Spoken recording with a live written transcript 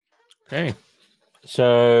Okay,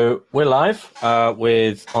 so we're live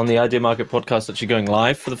with on the Idea Market podcast, actually going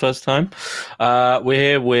live for the first time. We're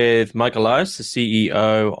here with Michael Elias, the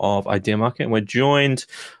CEO of Idea Market, and we're joined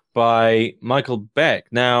by Michael Beck.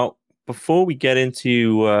 Now, before we get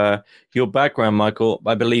into your background, Michael,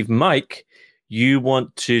 I believe, Mike, you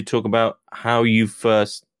want to talk about how you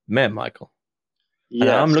first met Michael. Yes,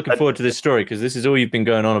 and I'm looking forward to this story because this is all you've been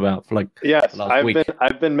going on about for the last week.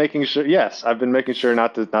 I've been making sure. Yes, I've been making sure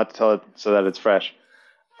not to tell it so that it's fresh.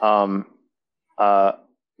 Mr.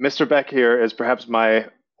 Beck here is perhaps my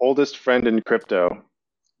oldest friend in crypto.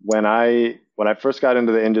 When I first got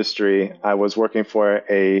into the industry, I was working for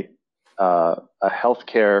a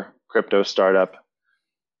healthcare crypto startup,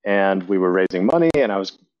 and we were raising money, and I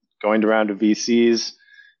was going around to VCs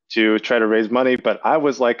to try to raise money, but I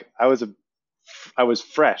was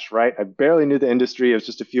fresh, right? I barely knew the industry. It was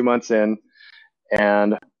just a few months in,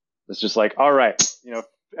 and it's just like, all right,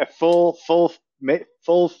 a full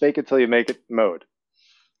fake it till you make it mode.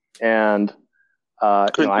 And I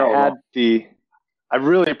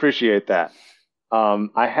really appreciate that.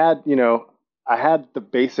 I had the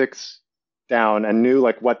basics down and knew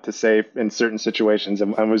what to say in certain situations,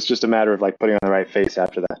 and it was just a matter of putting on the right face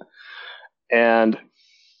after that. And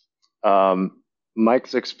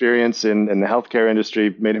Mike's experience in the healthcare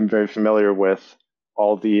industry made him very familiar with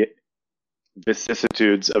all the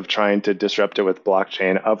vicissitudes of trying to disrupt it with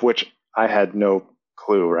blockchain, of which I had no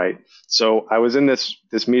clue, right? So I was in this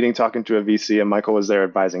meeting talking to a VC, and Michael was there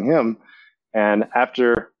advising him. And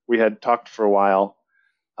after we had talked for a while,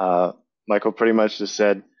 Michael pretty much just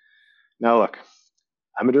said, now look,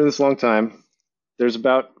 I've been doing this a long time. There's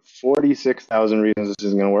about 46,000 reasons this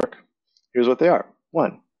isn't going to work. Here's what they are.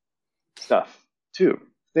 1, stuff. 2,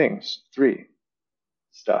 things. 3,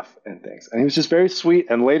 stuff and things. And he was just very sweet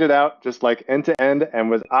and laid it out just end to end, and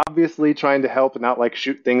was obviously trying to help and not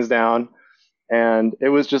shoot things down. And it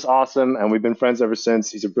was just awesome. And we've been friends ever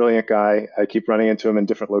since. He's a brilliant guy. I keep running into him in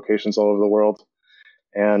different locations all over the world.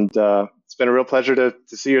 And it's been a real pleasure to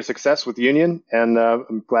see your success with Union. And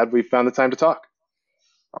I'm glad we found the time to talk.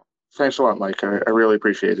 Thanks a lot, Mike. I really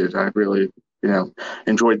appreciate it. I really,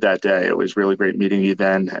 enjoyed that day. It was really great meeting you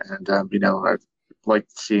then. And, I've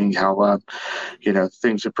liked seeing how,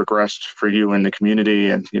 things have progressed for you in the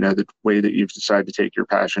community, and, the way that you've decided to take your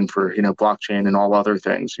passion for, blockchain and all other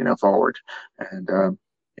things, forward. And,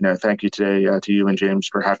 thank you today to you and James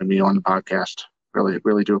for having me on the podcast. Really,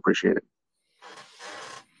 really do appreciate it.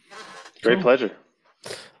 Great pleasure.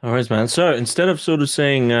 All right, man. So instead of sort of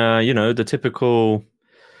saying, the typical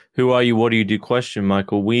 "Who are you? What do you do?" question,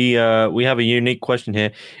 Michael, we have a unique question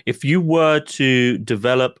here. If you were to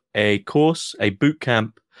develop a course, a boot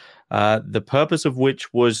camp, the purpose of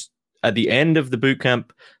which was at the end of the boot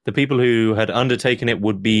camp, the people who had undertaken it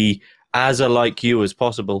would be as alike you as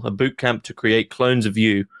possible, a boot camp to create clones of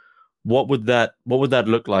you, what would that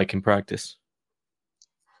look like in practice?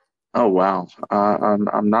 Oh, wow.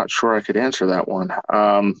 I'm not sure I could answer that one.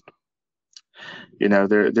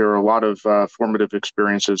 There are a lot of formative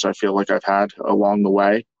experiences I feel like I've had along the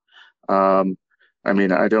way. I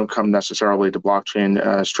don't come necessarily to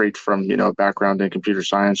blockchain straight from, a background in computer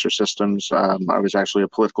science or systems. I was actually a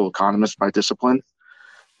political economist by discipline.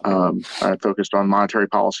 I focused on monetary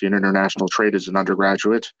policy and international trade as an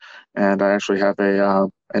undergraduate, and I actually have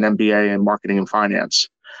an MBA in marketing and finance.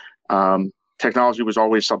 Technology was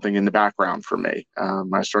always something in the background for me.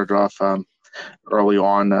 I started off early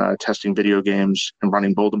on testing video games and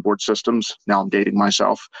running bulletin board systems. Now I'm dating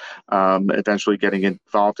myself. Eventually getting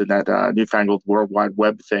involved in that newfangled World Wide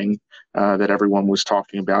Web thing that everyone was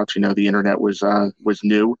talking about. The internet was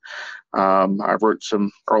new. I wrote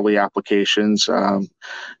some early applications,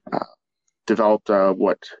 developed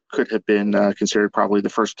what could have been considered probably the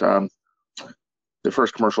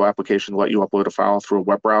first commercial application to let you upload a file through a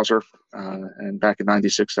web browser. And back in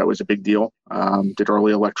 '96, that was a big deal. Did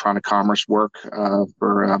early electronic commerce work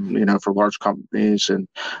for large companies, and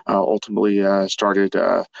ultimately started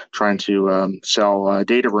trying to sell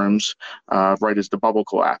data rooms right as the bubble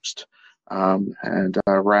collapsed. And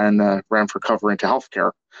ran for cover into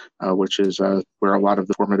healthcare, which is where a lot of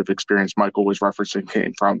the formative experience Michael was referencing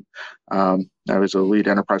came from. I was a lead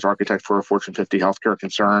enterprise architect for a Fortune 50 healthcare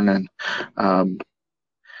concern, and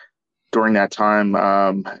during that time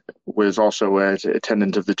was also an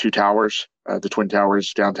attendant of the two towers, the Twin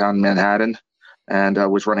Towers downtown Manhattan, and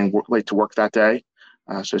was running late to work that day.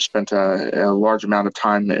 So I spent a large amount of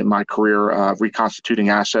time in my career reconstituting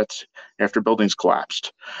assets after buildings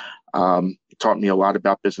collapsed. It taught me a lot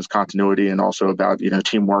about business continuity and also about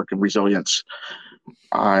teamwork and resilience.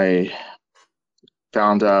 I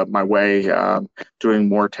found my way doing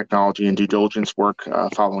more technology and due diligence work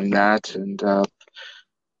following that, and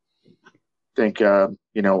think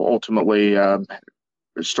ultimately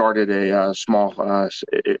started a small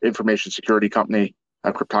information security company,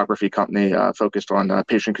 a cryptography company focused on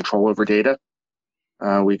patient control over data.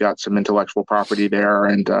 We got some intellectual property there,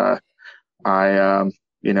 and I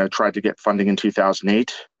tried to get funding in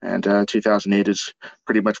 2008, and 2008 is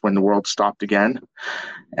pretty much when the world stopped again.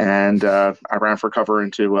 And I ran for cover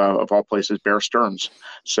into, of all places, Bear Stearns.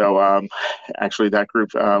 So actually that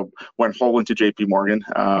group went whole into JP Morgan,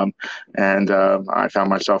 and I found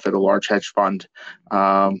myself at a large hedge fund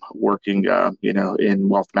working, in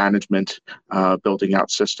wealth management, building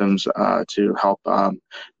out systems to help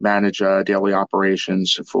manage daily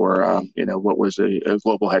operations for, what was a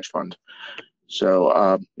global hedge fund. So,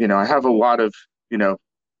 I have a lot of,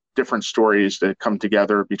 different stories that come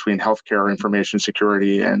together between healthcare, information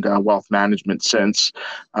security, and wealth management, since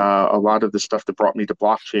a lot of the stuff that brought me to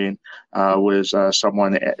blockchain was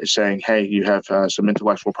someone saying, hey, you have some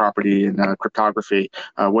intellectual property in cryptography.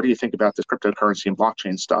 What do you think about this cryptocurrency and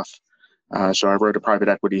blockchain stuff? So I wrote a private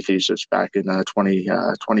equity thesis back in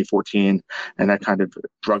 2014, and that kind of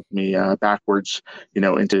drugged me backwards,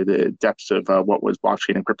 into the depths of what was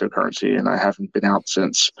blockchain and cryptocurrency, and I haven't been out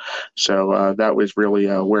since. So that was really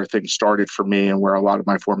where things started for me, and where a lot of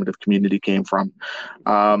my formative community came from.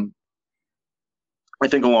 I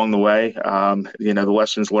think along the way, the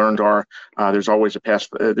lessons learned are there's always a path.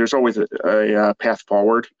 There's always a path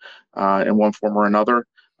forward in one form or another.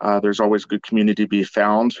 There's always good community to be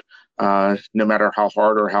found. No matter how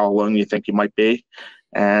hard or how alone you think you might be,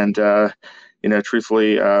 and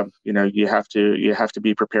truthfully, you have to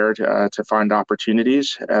be prepared to find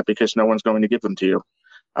opportunities because no one's going to give them to you.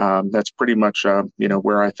 That's pretty much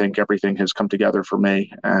where I think everything has come together for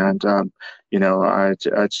me. And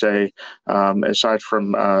I'd say aside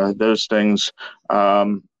from those things, I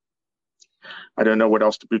don't know what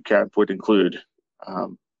else the boot camp would include.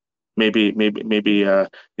 Maybe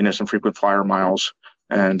some frequent flyer miles.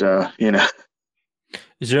 And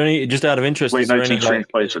is there any, just out of interest, is there any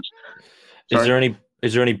places? Is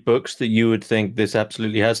there any books that you would think this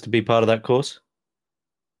absolutely has to be part of that course?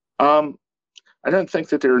 I don't think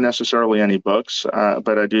that there are necessarily any books,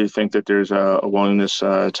 but I do think that there's a willingness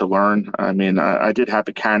to learn. I mean, I did have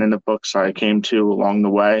a canon of books I came to along the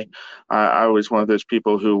way. I was one of those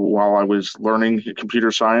people who, while I was learning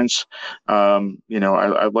computer science,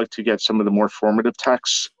 I'd like to get some of the more formative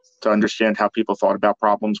texts to understand how people thought about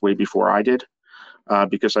problems way before I did,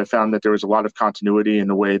 because I found that there was a lot of continuity in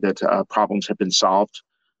the way that problems have been solved,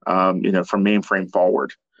 from mainframe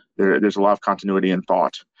forward. There's a lot of continuity in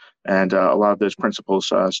thought. And a lot of those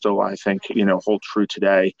principles still, I think, hold true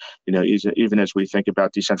today, even as we think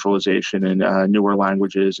about decentralization and newer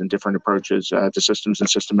languages and different approaches to systems and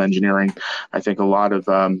system engineering. I think a lot of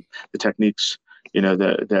the techniques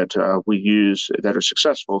that we use that are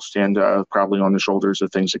successful stand proudly on the shoulders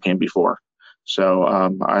of things that came before. So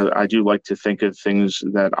I do like to think of things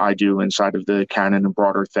that I do inside of the canon and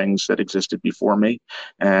broader things that existed before me.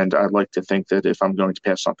 And I'd like to think that if I'm going to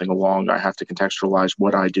pass something along, I have to contextualize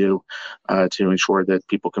what I do to ensure that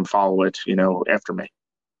people can follow it, after me.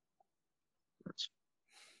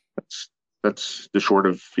 That's the short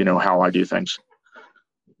of, how I do things.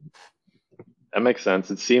 That makes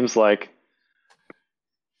sense. It seems like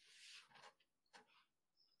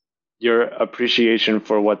your appreciation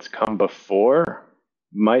for what's come before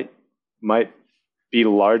might be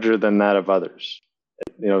larger than that of others.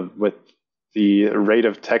 With the rate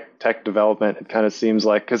of tech development, it kind of seems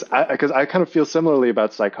like, because I kind of feel similarly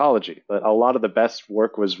about psychology, that a lot of the best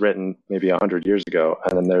work was written maybe 100 years ago,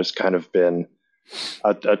 and then there's kind of been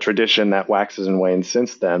a tradition that waxes and wanes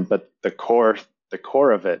since then. But the core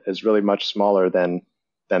of it is really much smaller than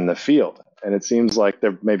the field, and it seems like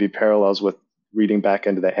there may be parallels with reading back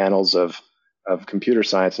into the annals of computer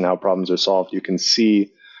science and how problems are solved. You can see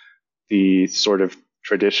the sort of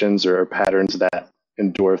traditions or patterns that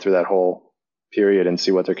endure through that whole period and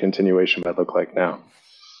see what their continuation might look like now.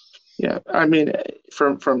 Yeah, I mean,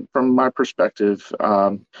 from my perspective,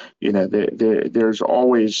 there's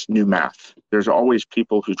always new math. There's always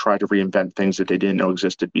people who try to reinvent things that they didn't know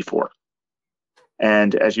existed before.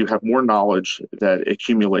 And as you have more knowledge that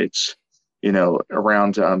accumulates,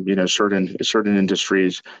 around certain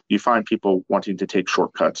industries, you find people wanting to take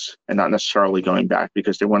shortcuts and not necessarily going back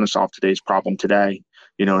because they want to solve today's problem today,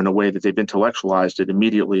 in a way that they've intellectualized it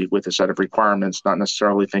immediately with a set of requirements, not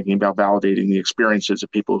necessarily thinking about validating the experiences of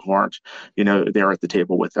people who aren't, there at the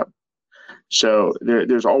table with them. So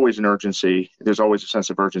there's always an urgency. There's always a sense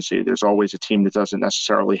of urgency. There's always a team that doesn't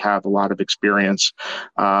necessarily have a lot of experience,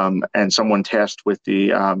 and someone tasked with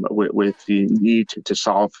with the need to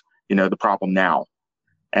solve the problem now.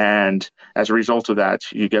 And as a result of that,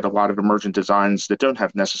 you get a lot of emergent designs that don't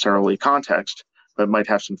have necessarily context, but might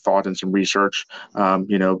have some thought and some research,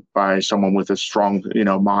 by someone with a strong,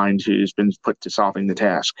 mind who's been put to solving the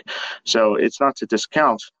task. So it's not to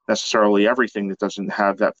discount necessarily everything that doesn't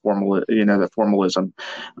have that that formalism.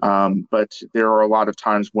 But there are a lot of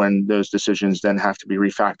times when those decisions then have to be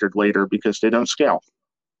refactored later because they don't scale.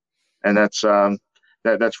 And that's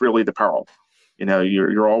really the peril.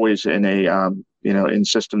 You're always in in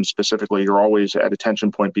systems specifically, you're always at a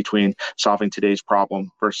tension point between solving today's problem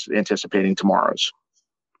versus anticipating tomorrow's.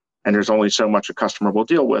 And there's only so much a customer will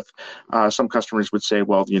deal with. Some customers would say,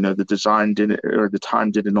 well, the design didn't, or the time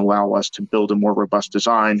didn't allow us to build a more robust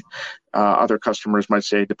design. Other customers might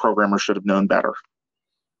say the programmer should have known better.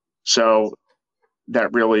 So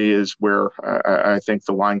that really is where I think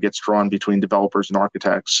the line gets drawn between developers and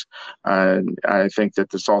architects. And I think that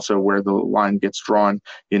that's also where the line gets drawn,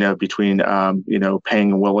 between,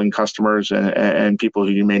 paying and willing customers and people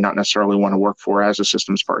who you may not necessarily want to work for as a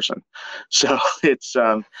systems person. So it's,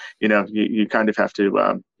 you kind of have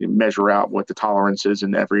to measure out what the tolerance is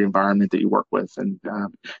in every environment that you work with and,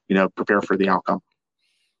 prepare for the outcome.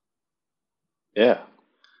 Yeah.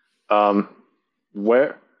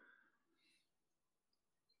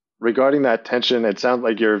 Regarding that tension, it sounds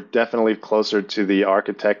like you're definitely closer to the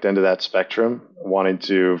architect end of that spectrum, wanting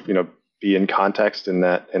to, be in context in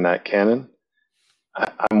that canon.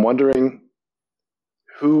 I'm wondering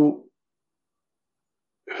who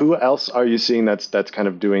else are you seeing that's kind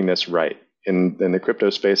of doing this right in the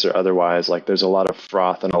crypto space or otherwise? Like, there's a lot of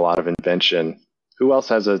froth and a lot of invention. Who else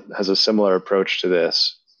has a similar approach to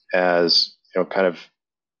this as kind of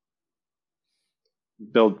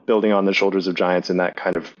building on the shoulders of giants in that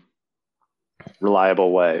kind of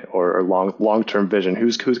reliable way or long-term vision?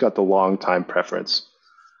 Who's got the long time preference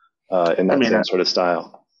in that same sort of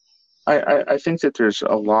style? I think that there's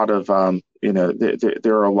a lot of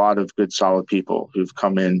there are a lot of good solid people who've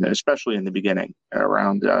come in, especially in the beginning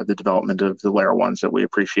around the development of the layer ones that we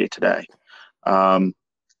appreciate today. Who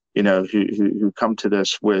come to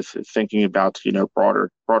this with thinking about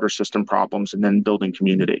broader system problems and then building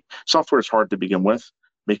community. Software is hard to begin with.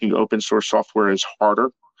 Making open source software is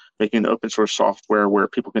harder. Making open source software where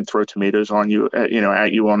people can throw tomatoes on you, at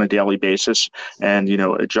you on a daily basis, and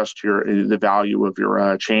adjust the value of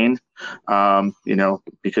your chain,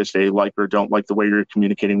 because they like or don't like the way you're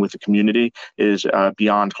communicating with the community is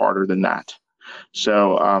beyond harder than that.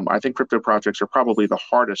 So I think crypto projects are probably the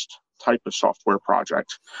hardest type of software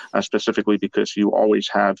project, specifically because you always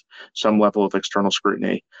have some level of external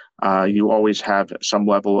scrutiny. You always have some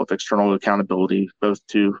level of external accountability, both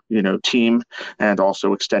to team and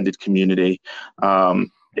also extended community.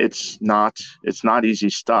 It's not easy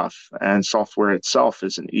stuff, and software itself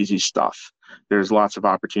isn't easy stuff. There's lots of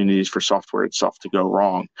opportunities for software itself to go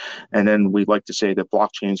wrong. And then we like to say that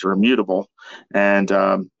blockchains are immutable. And,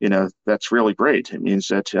 that's really great. It means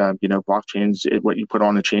that, blockchains, what you put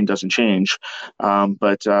on a chain doesn't change.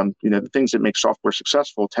 But the things that make software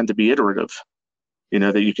successful tend to be iterative,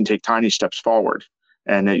 that you can take tiny steps forward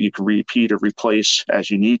and that you can repeat or replace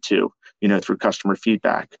as you need to, through customer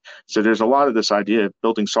feedback. So there's a lot of this idea of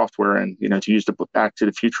building software and, to use the Back to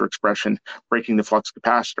the Future expression, breaking the flux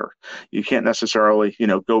capacitor. You can't necessarily,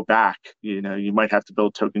 go back. You might have to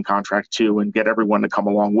build token contract 2 and get everyone to come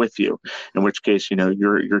along with you, in which case,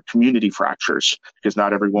 your community fractures because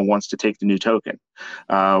not everyone wants to take the new token,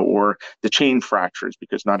 or the chain fractures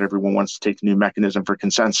because not everyone wants to take the new mechanism for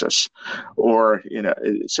consensus, or,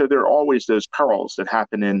 so there are always those perils that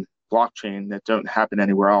happen in blockchain that don't happen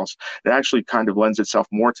anywhere else. It actually kind of lends itself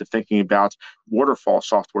more to thinking about waterfall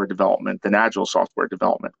software development than agile software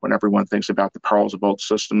development. When everyone thinks about the perils of old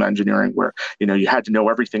system engineering, where you had to know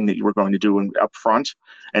everything that you were going to do up front,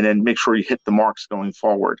 and then make sure you hit the marks going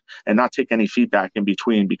forward, and not take any feedback in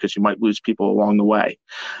between because you might lose people along the way.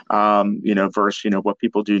 Versus what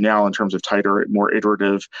people do now in terms of tighter, more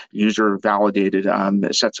iterative, user validated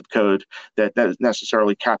sets of code that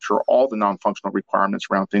necessarily capture all the non-functional requirements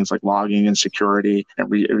around things like logging and security and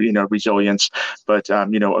resilience, but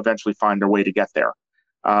eventually find their way to get there.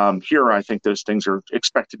 Here, I think those things are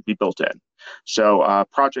expected to be built in. So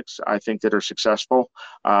projects, I think, that are successful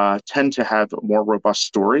tend to have more robust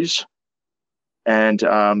stories. And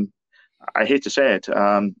I hate to say it,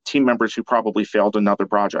 team members who probably failed in other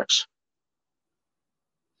projects.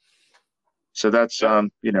 So that's, I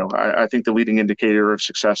think the leading indicator of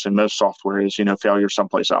success in most software is, failure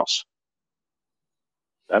someplace else.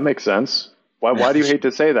 That makes sense. Why do you hate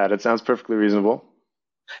to say that? It sounds perfectly reasonable.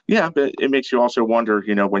 Yeah, but it makes you also wonder,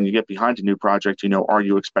 when you get behind a new project, are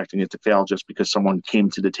you expecting it to fail just because someone came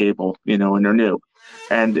to the table, and they're new?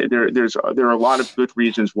 And there are a lot of good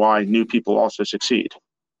reasons why new people also succeed,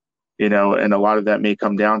 and a lot of that may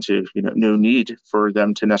come down to, no need for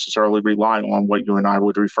them to necessarily rely on what you and I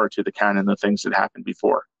would refer to the canon of things that happened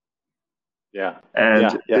before. Yeah.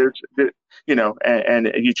 And Yeah.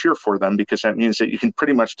 and you cheer for them because that means that you can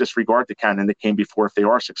pretty much disregard the canon that came before if they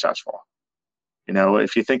are successful.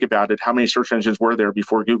 If you think about it, how many search engines were there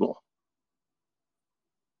before Google?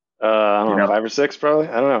 I don't know, 5 or 6 probably.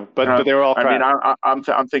 I don't know, but they were all crap.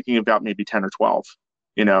 I'm thinking about maybe 10 or 12.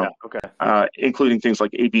 Yeah, okay. Including things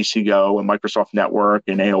like ABC Go and Microsoft Network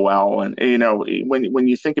and AOL. And, when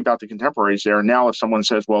you think about the contemporaries there, now if someone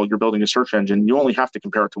says, well, you're building a search engine, you only have to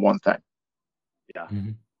compare it to one thing. Yeah.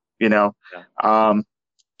 Yeah.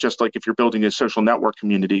 Just like if you're building a social network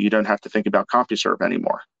community, you don't have to think about CompuServe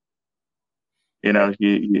anymore.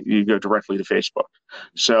 You go directly to Facebook.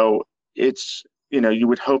 So it's, you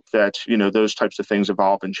would hope that, those types of things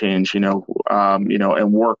evolve and change, and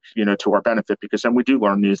work, to our benefit, because then we do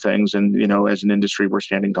learn new things. And, as an industry, we're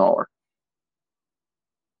standing taller.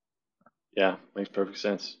 Yeah, makes perfect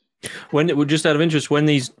sense. When, just out of interest, when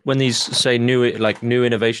these say new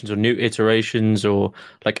innovations or new iterations or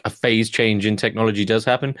like a phase change in technology does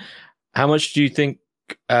happen, how much do you think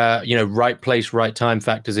right place, right time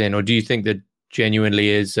factors in, or do you think that genuinely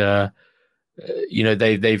is they've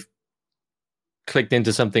clicked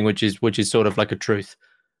into something which is sort of like a truth?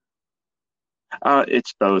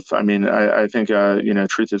 It's both. I mean, I think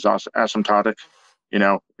truth is asymptotic.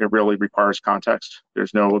 It really requires context.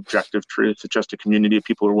 There's no objective truth. It's just a community of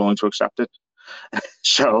people who are willing to accept it.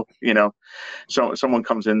 So, so someone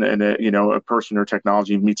comes in and a person or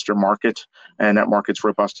technology meets their market, and that market's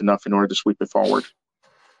robust enough in order to sweep it forward.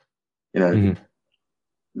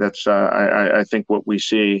 That's I think what we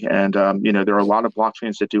see. And there are a lot of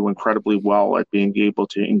blockchains that do incredibly well at being able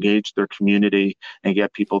to engage their community and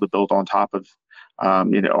get people to build on top of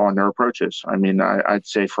on their approaches. I mean, I'd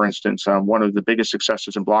say, for instance, one of the biggest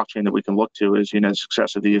successes in blockchain that we can look to is the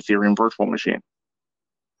success of the Ethereum virtual machine.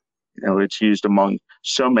 It's used among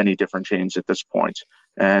so many different chains at this point.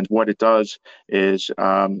 And what it does is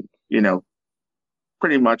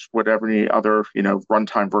pretty much what every other,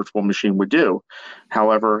 runtime virtual machine would do.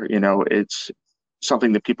 However, it's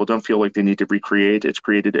something that people don't feel like they need to recreate. It's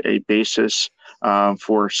created a basis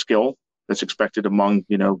for skill that's expected among,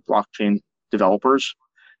 blockchain developers.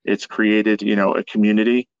 It's created, a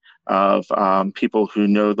community of people who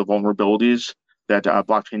know the vulnerabilities that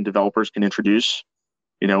blockchain developers can introduce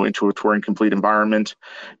into a Turing complete environment.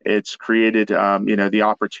 It's created, the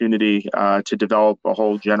opportunity to develop a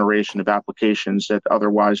whole generation of applications that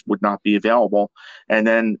otherwise would not be available. And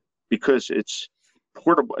then because it's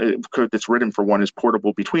portable, code that's written for one is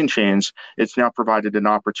portable between chains, it's now provided an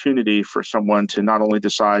opportunity for someone to not only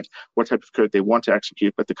decide what type of code they want to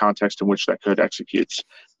execute, but the context in which that code executes,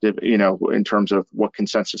 in terms of what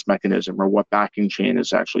consensus mechanism or what backing chain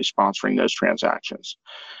is actually sponsoring those transactions.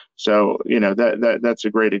 So, that's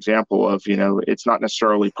a great example of, it's not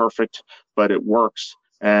necessarily perfect, but it works.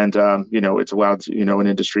 And, it's allowed, an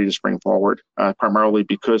industry to spring forward, primarily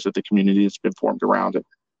because of the community that's been formed around it.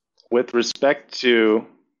 With respect to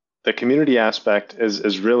the community aspect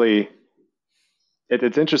is really,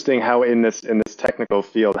 it's interesting how in this technical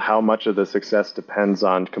field, how much of the success depends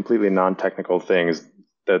on completely non-technical things,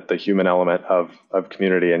 that the human element of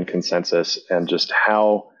community and consensus, and just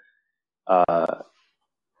how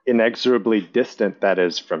inexorably distant that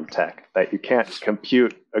is from tech, that you can't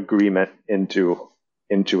compute agreement into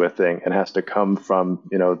a thing. It has to come from,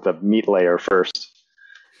 the meat layer first.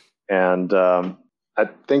 And I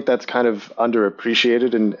think that's kind of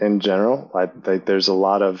underappreciated in general. I think there's a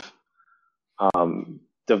lot of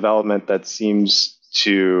development that seems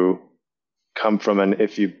to come from an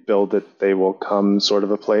if you build it, they will come sort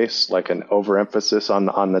of a place, like an overemphasis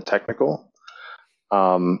on the technical.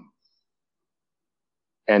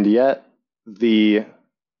 And yet the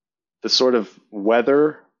sort of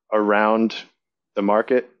weather around the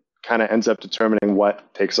market kind of ends up determining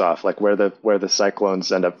what takes off, like where the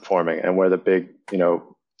cyclones end up forming and where the big,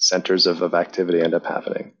 centers of activity end up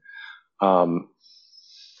happening.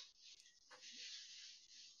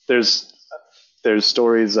 There's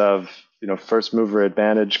stories of, first mover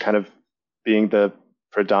advantage kind of being the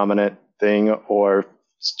predominant thing, or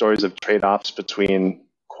stories of trade-offs between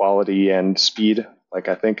quality and speed. Like,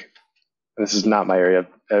 I think this is not my area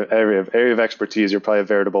of expertise. You're probably a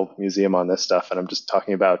veritable museum on this stuff, and I'm just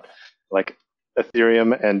talking about like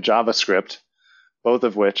Ethereum and JavaScript, both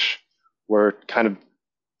of which were kind of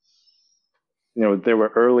they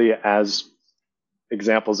were early as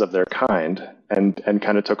examples of their kind and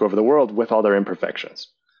kind of took over the world with all their imperfections.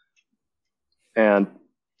 And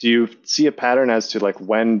do you see a pattern as to like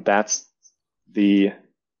when that's the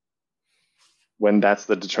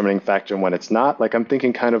determining factor and when it's not? Like I'm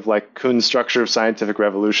thinking kind of like Kuhn's structure of scientific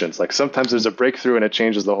revolutions. Like sometimes there's a breakthrough and it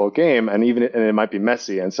changes the whole game, and it might be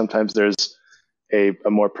messy. And sometimes there's a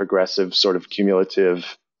more progressive sort of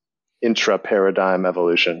cumulative intra-paradigm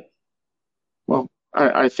evolution. Well,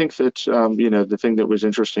 I think that the thing that was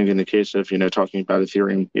interesting in the case of talking about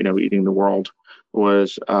Ethereum eating the world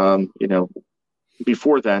was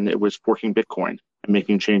before then it was forking Bitcoin and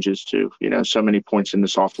making changes to so many points in the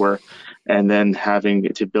software, and then having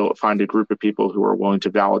to find a group of people who are willing to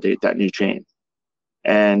validate that new chain.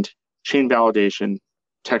 And chain validation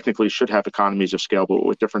technically should have economies of scale, but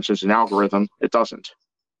with differences in algorithm, it doesn't.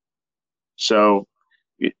 So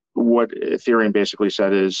what Ethereum basically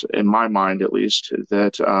said is, in my mind at least,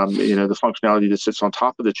 that the functionality that sits on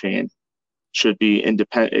top of the chain should be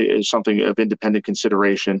something of independent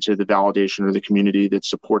consideration to the validation or the community that's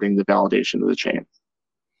supporting the validation of the chain.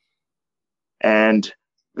 And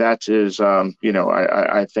that is,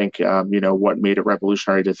 I think, what made it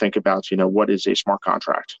revolutionary to think about, what is a smart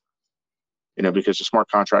contract? Because a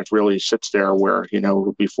smart contract really sits there where,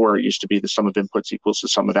 before it used to be the sum of inputs equals the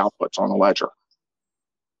sum of outputs on a ledger.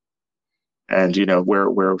 And,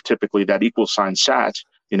 where typically that equal sign sat,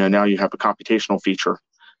 now you have a computational feature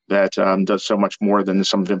that does so much more than the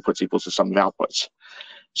sum of inputs equals the sum of outputs.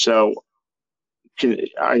 So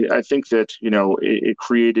I think that, it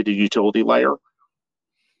created a utility layer,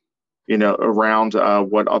 around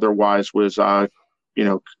what otherwise was,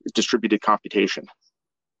 distributed computation.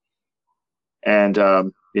 And,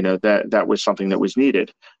 that was something that was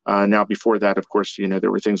needed. Now, before that, of course,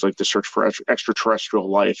 there were things like the search for extraterrestrial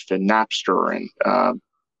life and Napster and,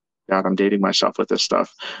 God, I'm dating myself with this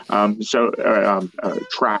stuff.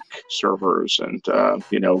 Track servers and,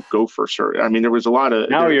 Gopher server. I mean, there was a lot of...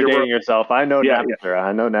 Now you're dating yourself. I know Napster. Yeah.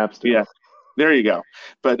 I know Napster. Yeah. There you go.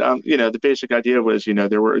 But, the basic idea was,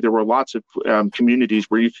 there were lots of communities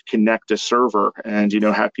where you could connect a server and,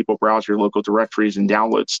 have people browse your local directories and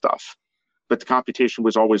download stuff. But the computation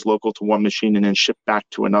was always local to one machine and then shipped back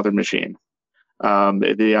to another machine.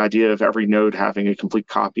 The idea of every node having a complete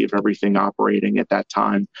copy of everything operating at that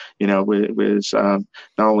time, was not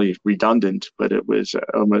only redundant, but it was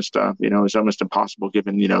almost, almost impossible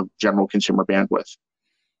given, general consumer bandwidth.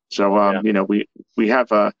 So, we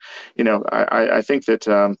have, I think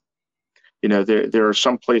that, there are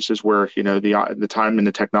some places where, the time and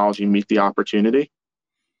the technology meet the opportunity.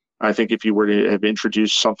 I think if you were to have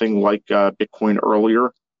introduced something like Bitcoin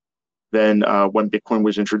earlier than when Bitcoin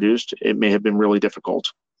was introduced, it may have been really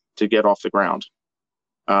difficult to get off the ground.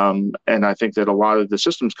 And I think that a lot of the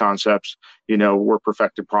systems concepts, were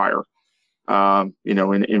perfected prior,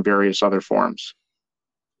 in various other forms.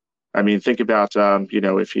 I mean, think about,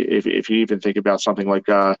 if you even think about something like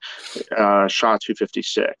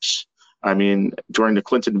SHA-256. I mean, during the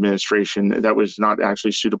Clinton administration, that was not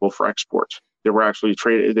actually suitable for export. There were actually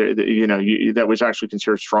that was actually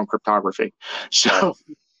considered strong cryptography. So,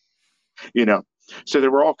 so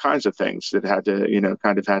there were all kinds of things that had to,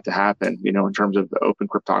 had to happen, in terms of the open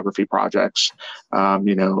cryptography projects,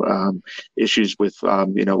 issues with,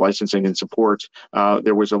 licensing and support.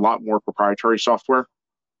 There was a lot more proprietary software,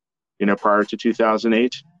 prior to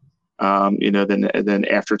 2008. Then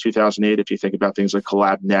after 2008, if you think about things like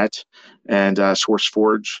CollabNet and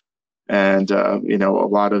SourceForge, and a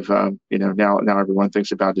lot of now everyone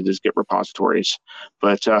thinks about it as Git repositories,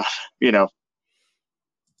 but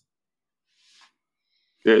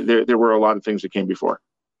there were a lot of things that came before.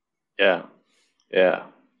 Yeah.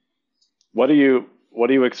 What are you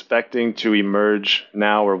expecting to emerge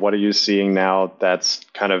now, or what are you seeing now that's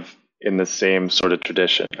kind of in the same sort of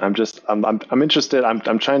tradition? I'm interested.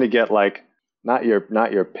 I'm trying to get like not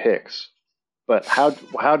your picks, but how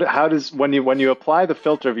does when you apply the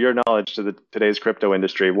filter of your knowledge to today's crypto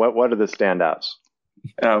industry, what are the standouts?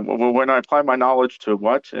 When I apply my knowledge to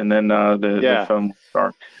what, and then the phone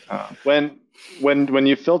dark. When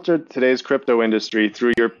you filter today's crypto industry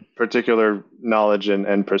through your particular knowledge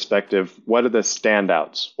and perspective, what are the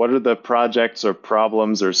standouts? What are the projects or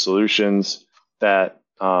problems or solutions that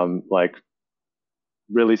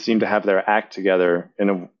really seem to have their act together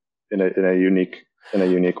in a unique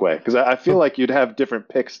way? Because I feel like you'd have different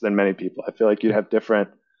picks than many people. I feel like you'd have different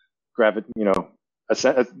a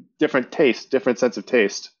different taste, different sense of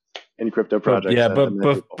taste in crypto projects.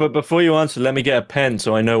 But before you answer, let me get a pen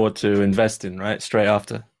so I know what to invest in. Right, straight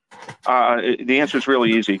after. The answer is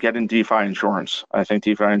really easy. Get in DeFi insurance. I think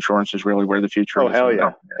DeFi insurance is really where the future Oh, is. hell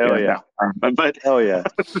yeah. Hell yeah. But Hell yeah.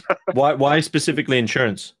 Why specifically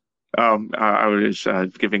insurance? I was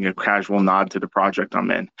giving a casual nod to the project I'm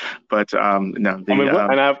in, but no.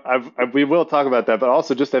 We will talk about that, but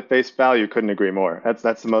also just at face value, couldn't agree more.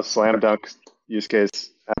 That's the most slam dunk use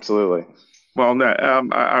case. Absolutely. Well, no,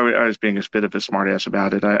 I was being a bit of a smartass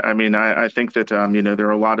about it. I think that, there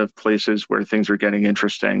are a lot of places where things are getting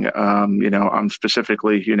interesting. I'm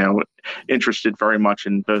specifically, interested very much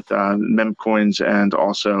in both mem coins and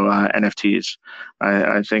also NFTs.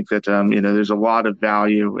 I think that, there's a lot of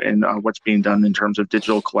value in what's being done in terms of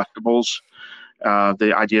digital collectibles.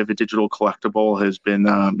 The idea of a digital collectible has been,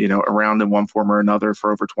 around in one form or another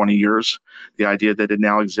for over 20 years. The idea that it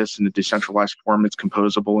now exists in a decentralized form, it's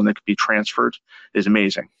composable and it can be transferred, is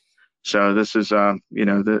amazing. So this is, I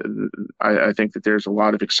think that there's a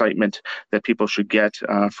lot of excitement that people should get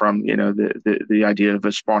from, the idea of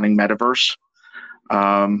a spawning metaverse.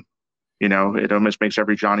 It almost makes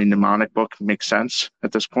every Johnny Mnemonic book make sense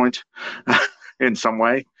at this point. In some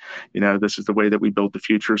way, this is the way that we build the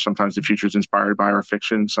future. Sometimes the future is inspired by our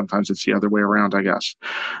fiction. Sometimes it's the other way around, I guess.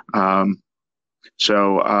 I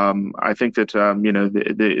think that,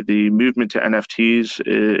 the movement to NFTs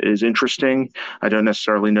is interesting. I don't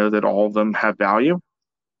necessarily know that all of them have value.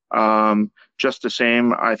 Just the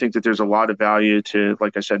same, I think that there's a lot of value to,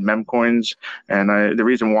 like I said, mem coins. And the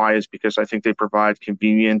reason why is because I think they provide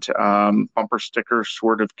convenient bumper sticker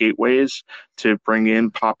sort of gateways to bring in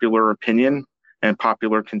popular opinion and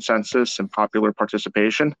popular consensus and popular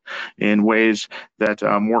participation in ways that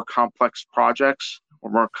more complex projects or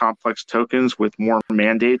more complex tokens with more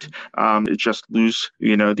mandate just lose,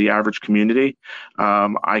 the average community.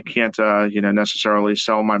 I can't, necessarily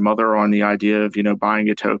sell my mother on the idea of, buying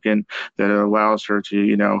a token that allows her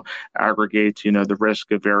to, aggregate, the risk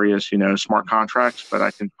of various, smart contracts, but I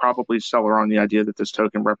can probably sell her on the idea that this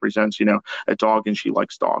token represents, a dog and she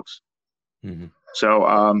likes dogs. Mm-hmm. So,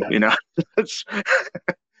 it's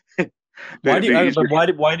why do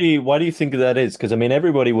you think that is? Because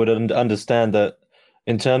everybody would understand that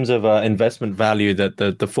in terms of investment value, that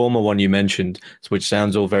the former one you mentioned, which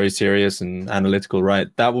sounds all very serious and analytical, right?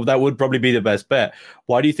 That would probably be the best bet.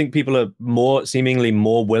 Why do you think people are seemingly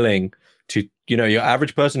more willing to, your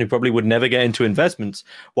average person who probably would never get into investments?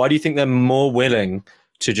 Why do you think they're more willing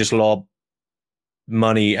to just lob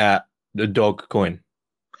money at the dog coin?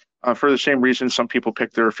 For the same reason some people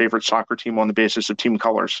pick their favorite soccer team on the basis of team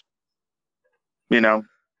colors.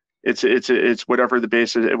 It's whatever the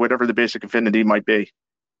basic affinity might be.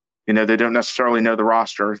 They don't necessarily know the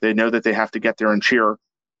roster. They know that they have to get there and cheer.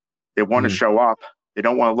 They want to show up. They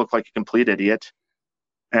don't want to look like a complete idiot.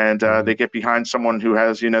 And they get behind someone who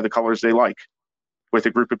has, the colors they like, with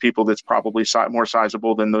a group of people that's probably more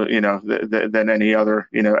sizable than than any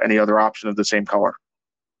other option of the same color.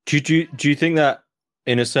 Do you think that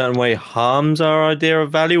in a certain way harms our idea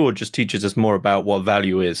of value, or just teaches us more about what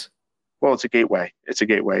value is? Well, it's a gateway.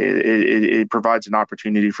 It provides an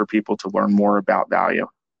opportunity for people to learn more about value.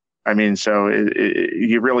 So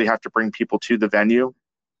you really have to bring people to the venue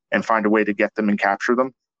and find a way to get them and capture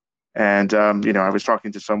them. And, I was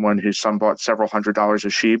talking to someone whose son bought several $100s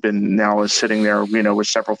of sheep and now is sitting there, with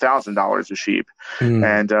several $1,000s of sheep.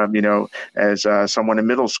 And, as someone in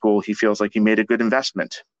middle school, he feels like he made a good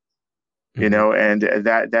investment. And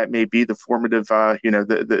that may be the formative,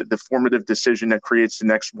 the formative decision that creates the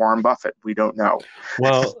next Warren Buffett. We don't know.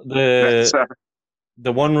 Well,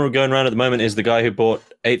 the one we're going around at the moment is the guy who bought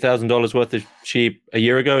 $8,000 worth of sheep a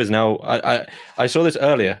year ago is now. I saw this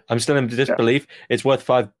earlier. I'm still in disbelief. Yeah. It's worth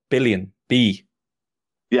 $5 billion.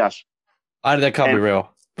 Yes. That can't be real.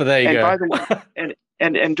 But there you go. By the way,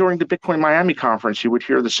 and during the Bitcoin Miami conference, you would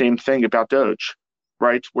hear the same thing about Doge.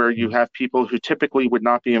 Right, where you have people who typically would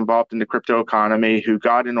not be involved in the crypto economy, who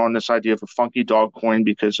got in on this idea of a funky dog coin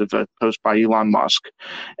because of a post by Elon Musk.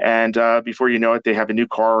 And before you know it, they have a new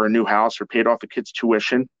car or a new house or paid off a kid's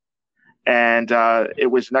tuition. And it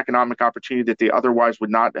was an economic opportunity that they otherwise would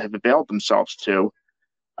not have availed themselves to,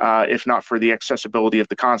 if not for the accessibility of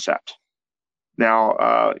the concept.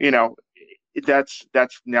 Now, that's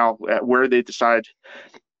now where they decide.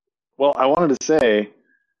 Well, I wanted to say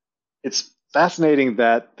it's fascinating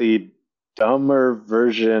that the dumber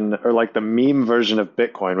version, or like the meme version of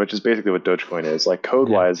Bitcoin, which is basically what Dogecoin is, like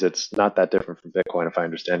code-wise, it's not that different from Bitcoin, if I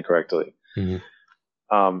understand correctly.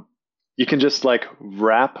 Mm-hmm. You can just like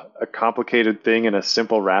wrap a complicated thing in a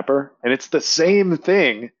simple wrapper, and it's the same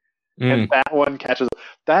thing, and that one catches.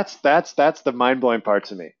 That's the mind-blowing part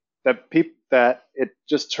to me. That it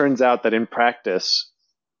just turns out that in practice,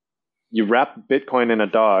 you wrap Bitcoin in a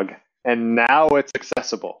dog, and now it's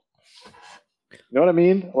accessible. You know what I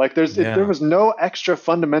mean? Like there was no extra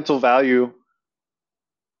fundamental value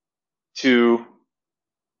to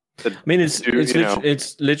I mean,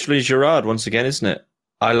 it's literally Girard once again, isn't it?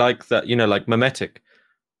 I like that, like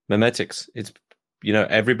memetics. It's,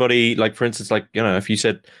 everybody, like, for instance, like, if you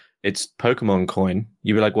said it's Pokemon coin,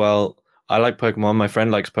 you'd be like, well, I like Pokemon. My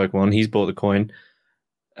friend likes Pokemon. He's bought the coin.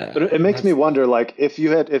 But it makes me wonder, like, if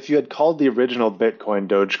you had called the original Bitcoin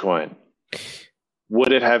Dogecoin,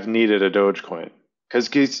 would it have needed a Dogecoin?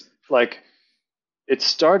 Because like, it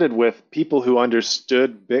started with people who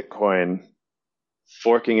understood Bitcoin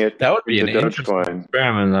forking it. That would be an into interesting Dogecoin.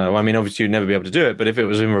 experiment, though. I mean, obviously, you'd never be able to do it. But if it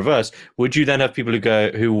was in reverse, would you then have people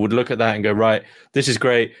who would look at that and go, right, this is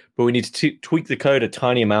great, but we need to tweak the code a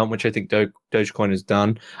tiny amount, which I think Dogecoin has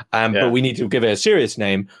done. But we need to give it a serious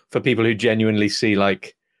name for people who genuinely see,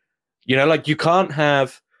 like, like, you can't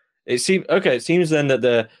have. It seems then that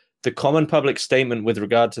the common public statement with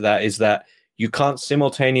regard to that is that you can't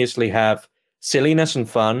simultaneously have silliness and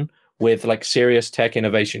fun with, like, serious tech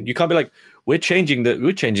innovation. You can't be like, we're changing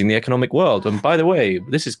the economic world, and by the way,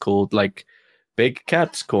 this is called, like, Big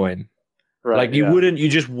Cat's coin. Right, like, you would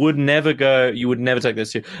never take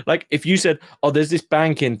this seriously. Like, if you said, oh, there's this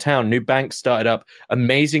bank in town, new bank started up,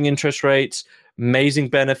 amazing interest rates, amazing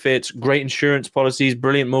benefits, great insurance policies,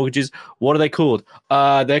 brilliant mortgages. What are they called?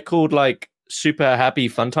 They're called, like, Super Happy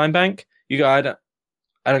Funtime Bank. You go, I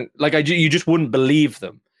don't like. You just wouldn't believe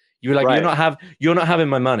them. You're like, right. You're not having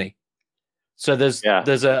my money. So there's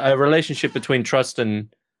a relationship between trust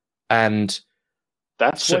and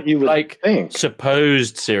that's what you would think.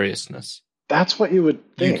 Supposed seriousness. That's what you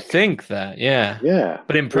would think. You'd think that, yeah. Yeah.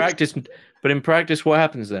 But in practice, what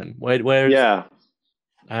happens then? Where? Yeah.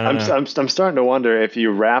 I'm starting to wonder if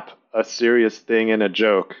you wrap a serious thing in a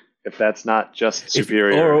joke, if that's not just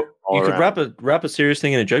superior. Or you could wrap a serious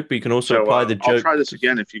thing in a joke, but you can also apply the joke. I'll try this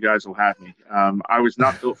again if you guys will have me. I was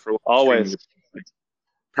not built for always.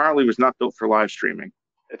 Apparently, was not built for live streaming.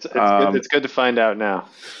 It's good to find out now.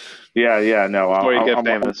 Yeah. No. Before you get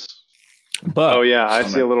famous. But I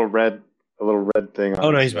see a little red thing.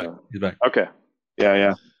 Oh no, he's back. He's back. Okay.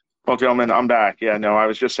 Yeah. Well, gentlemen, I'm back. Yeah, no, I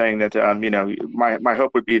was just saying that, my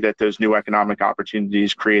hope would be that those new economic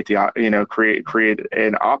opportunities create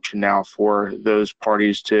an option now for those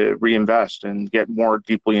parties to reinvest and get more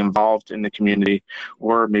deeply involved in the community,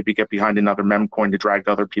 or maybe get behind another meme coin to drag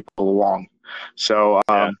other people along. So,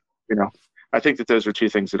 I think that those are two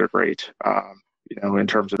things that are great. In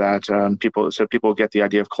terms of that, people get the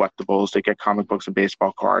idea of collectibles. They get comic books and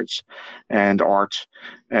baseball cards and art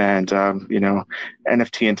and,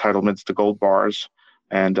 NFT entitlements to gold bars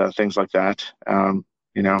and things like that.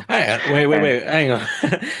 Wait, hang on.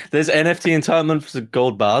 There's NFT entitlements to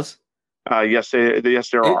gold bars? Yes,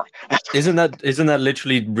 there are. Isn't that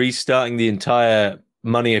literally restarting the entire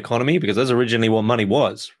money economy? Because that's originally what money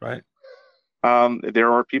was, right?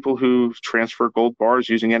 There are people who transfer gold bars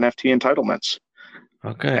using NFT entitlements.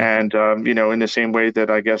 Okay. And, in the same way that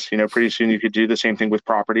I guess, pretty soon you could do the same thing with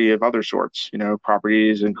property of other sorts,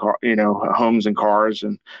 properties and, homes and cars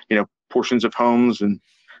and, portions of homes and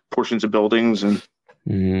portions of buildings. And,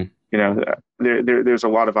 there's a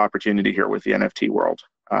lot of opportunity here with the NFT world.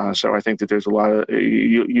 So I think that there's a lot of,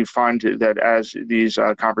 you find that as these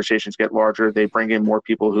conversations get larger, they bring in more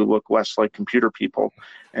people who look less like computer people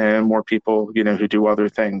and more people, who do other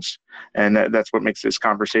things. And that's what makes this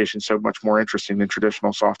conversation so much more interesting than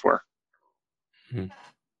traditional software. And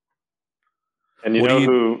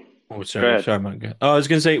who? Oh, sorry, Mike. I was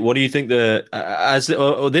going to say, what do you think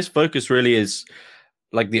this focus really is,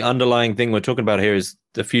 like, the underlying thing we're talking about here is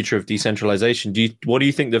the future of decentralization. What do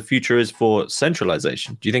you think the future is for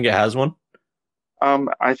centralization? Do you think it has one?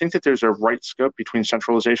 I think that there's a right scope between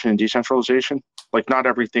centralization and decentralization. Like, not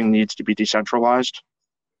everything needs to be decentralized.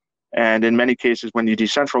 And in many cases, when you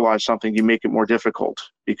decentralize something, you make it more difficult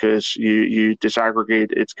because you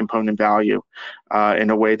disaggregate its component value in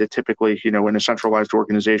a way that typically, in a centralized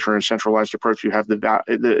organization or a centralized approach, you have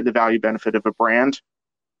the value benefit of a brand.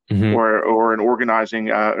 Mm-hmm. or an organizing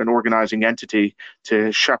entity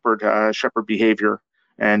to shepherd behavior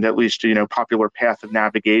and at least popular path of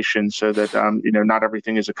navigation, so that not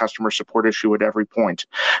everything is a customer support issue at every point.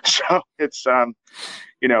 So it's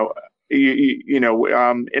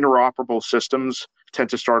interoperable systems tend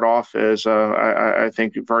to start off as I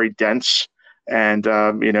think very dense and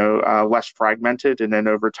less fragmented, and then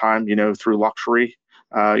over time through luxury.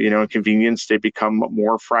 And convenience, they become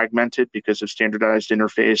more fragmented because of standardized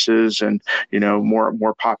interfaces and,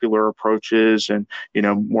 more popular approaches and,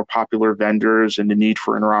 more popular vendors and the need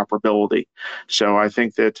for interoperability. So I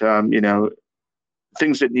think that,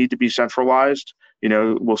 things that need to be centralized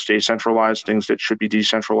will stay centralized. Things that should be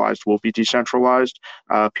decentralized will be decentralized.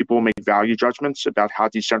 People will make value judgments about how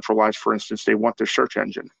decentralized, for instance, they want their search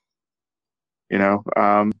engine.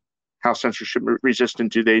 How censorship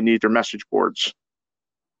resistant do they need their message boards?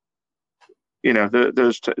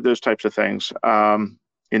 Those types of things.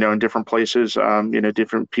 In different places,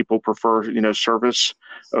 different people prefer, service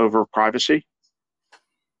over privacy.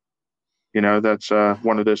 That's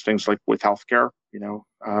one of those things like with healthcare.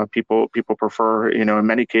 People prefer, in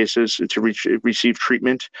many cases, to receive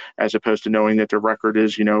treatment as opposed to knowing that their record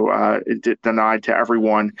is, denied to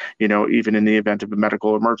everyone, even in the event of a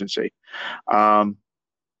medical emergency.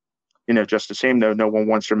 Just the same, though, no one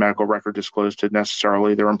wants their medical record disclosed to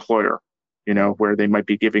necessarily their employer, where they might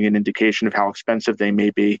be giving an indication of how expensive they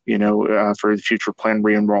may be, for the future plan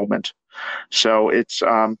re-enrollment. So it's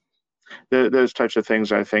those types of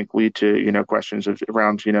things, I think, lead to, questions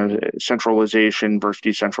around, centralization versus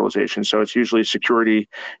decentralization. So it's usually security,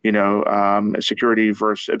 security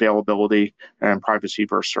versus availability, and privacy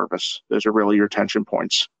versus service. Those are really your tension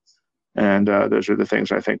points. And those are the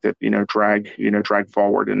things I think that drag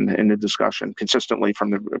forward in the discussion consistently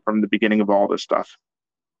from the beginning of all this stuff.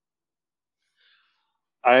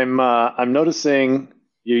 I'm noticing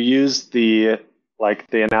you use the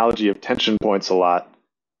analogy of tension points a lot,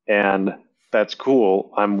 and that's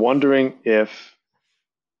cool. I'm wondering do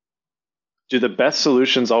the best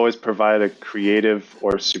solutions always provide a creative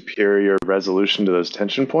or superior resolution to those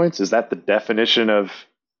tension points? Is that the definition of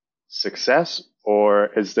success, or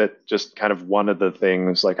is that just kind of one of the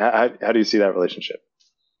things? Like, how do you see that relationship?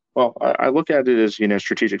 Well, I look at it as,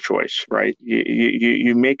 strategic choice, right?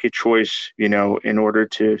 You make a choice, in order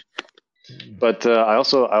to. But I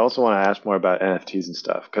also want to ask more about NFTs and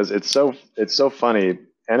stuff, because it's so funny.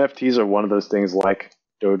 NFTs are one of those things like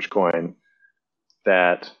Dogecoin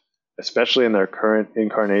that, especially in their current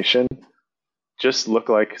incarnation, just look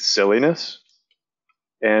like silliness.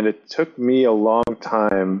 And it took me a long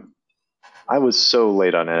time. I was so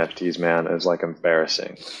late on NFTs, man. It was like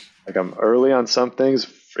embarrassing. Like, I'm early on some things,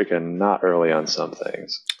 freaking not early on some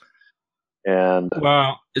things. And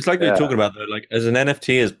well, it's like you're talking about, though, like as an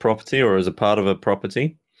NFT as property or as a part of a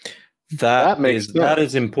property, that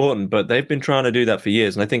is important. But they've been trying to do that for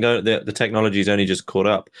years, and I think the technology's only just caught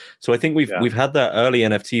up. So I think we've had that early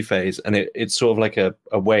NFT phase, and it's sort of like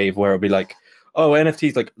a wave where it'll be like, oh,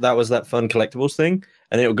 NFTs, like that was that fun collectibles thing,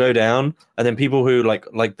 and it'll go down, and then people who like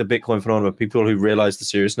the Bitcoin phenomenon, people who realize the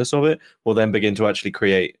seriousness of it will then begin to actually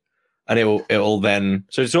create, and it'll then,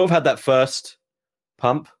 so it sort of had that first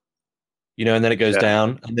pump, and then it goes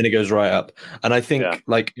down, and then it goes right up, and I think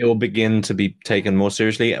like it will begin to be taken more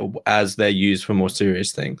seriously as they're used for more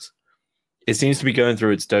serious things. It seems to be going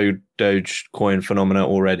through its Dogecoin phenomena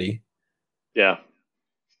already. Yeah.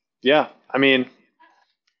 I mean,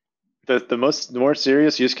 the more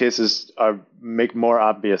serious use cases make more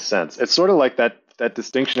obvious sense. It's sort of like that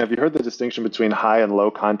distinction. Have you heard the distinction between high and low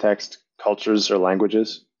context cultures or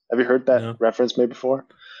languages? Have you heard that reference made before?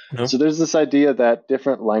 No. So there's this idea that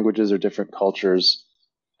different languages or different cultures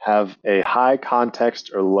have a high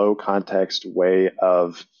context or low context way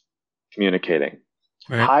of communicating.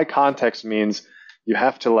 Right. High context means you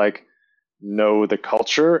have to know the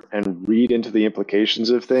culture and read into the implications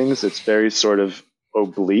of things. It's very sort of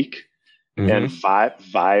oblique and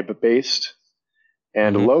vibe based.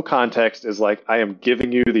 And low context is like, I am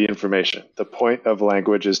giving you the information. The point of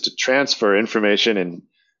language is to transfer information in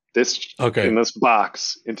this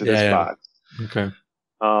box into this box. Okay.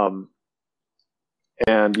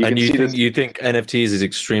 And you think NFTs is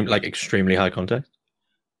extremely high context?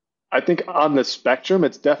 I think on the spectrum,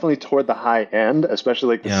 it's definitely toward the high end,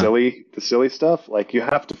 especially like the silly stuff. Like, you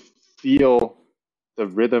have to feel the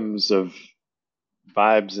rhythms of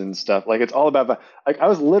vibes and stuff. Like, it's all about, like, I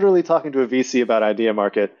was literally talking to a VC about Idea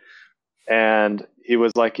Market, and he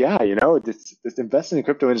was like, this investing in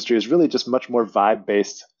crypto industry is really just much more vibe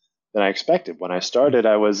based than I expected. When I started,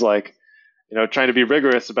 I was like, trying to be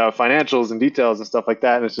rigorous about financials and details and stuff like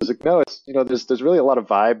that. And it's just like, no, it's, there's really a lot of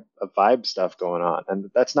vibe stuff going on. And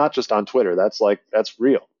that's not just on Twitter. That's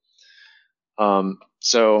real.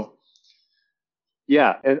 So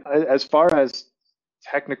yeah. And as far as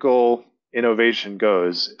technical innovation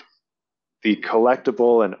goes, the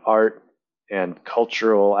collectible and art and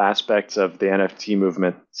cultural aspects of the NFT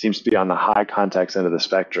movement seems to be on the high context end of the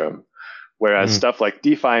spectrum. Whereas stuff like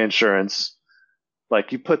DeFi insurance,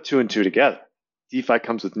 like, you put two and two together. DeFi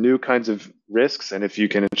comes with new kinds of risks, and if you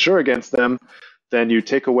can insure against them, then you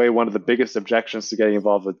take away one of the biggest objections to getting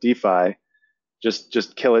involved with DeFi.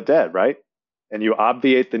 Just kill it dead, right? And you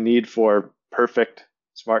obviate the need for perfect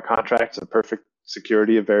smart contracts and perfect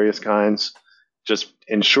security of various kinds. Just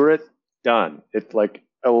insure it, done. It like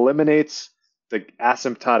eliminates the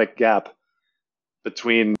asymptotic gap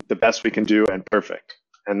between the best we can do and perfect,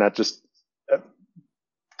 and that just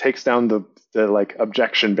takes down the like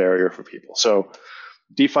objection barrier for people. So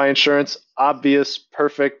DeFi insurance, obvious,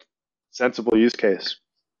 perfect, sensible use case,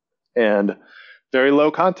 and very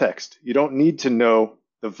low context. You don't need to know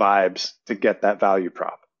the vibes to get that value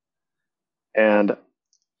prop. And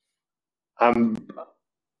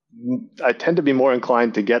I tend to be more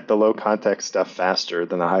inclined to get the low context stuff faster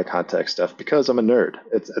than the high context stuff because I'm a nerd.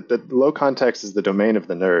 It's the low context is the domain of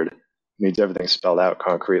the nerd. It needs everything spelled out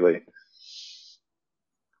concretely.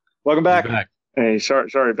 Welcome back. Hey,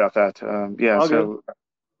 sorry about that. All good.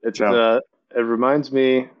 It reminds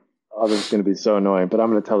me. Oh, this is going to be so annoying, but I'm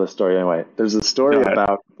going to tell this story anyway. There's a story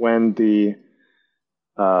about when the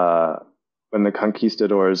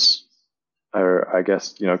conquistadors, or I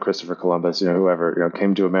guess Christopher Columbus, whoever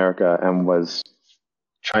came to America and was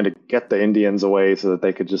trying to get the Indians away so that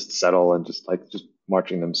they could just settle and just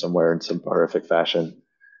marching them somewhere in some horrific fashion.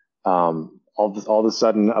 All of a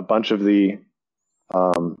sudden, a bunch of the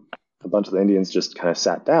Indians just kind of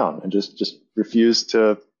sat down and just refused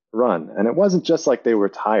to run. And it wasn't just like they were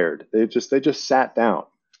tired. They just sat down.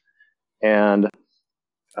 And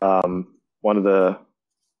one of the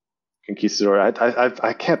conquistador,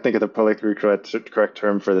 I can't think of the politically correct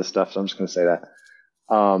term for this stuff, so I'm just going to say that.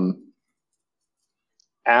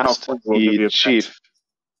 Asked the chief.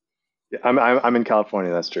 I'm in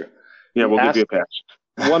California. That's true. Yeah, we'll give you a pass.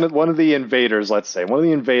 one of the invaders, let's say,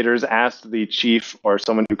 asked the chief or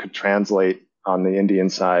someone who could translate on the Indian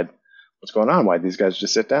side, what's going on? Why these guys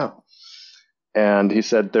just sit down? And he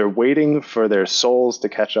said they're waiting for their souls to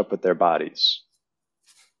catch up with their bodies.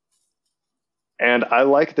 And I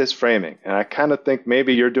like this framing. And I kind of think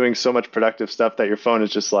maybe you're doing so much productive stuff that your phone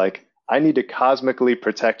is just like, I need to cosmically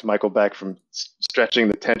protect Michael Beck from stretching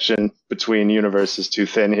the tension between universes too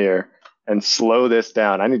thin here and slow this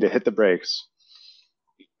down. I need to hit the brakes.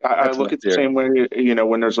 I look at the same way,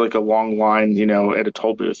 when there's like a long line, at a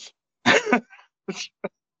toll booth.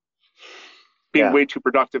 Being way too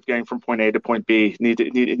productive, getting from point A to point B,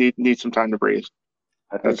 need some time to breathe.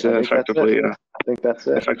 I think that's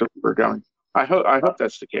effectively we're going. I hope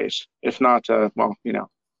that's the case. If not,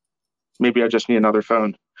 maybe I just need another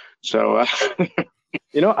phone. So,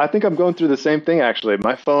 I think I'm going through the same thing. Actually,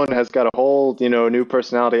 my phone has got a whole, new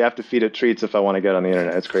personality. I have to feed it treats if I want to get on the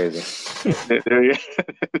internet. It's crazy.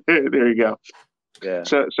 there you go. Yeah.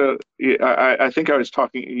 So I think I was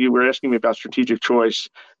talking. You were asking me about strategic choice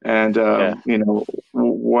and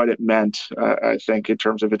what it meant. I think in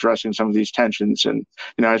terms of addressing some of these tensions, and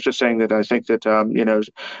I was just saying that I think that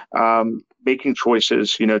making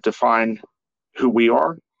choices, define who we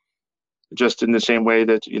are. Just in the same way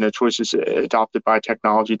that choices adopted by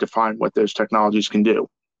technology define what those technologies can do.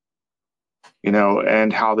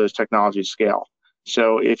 And how those technologies scale.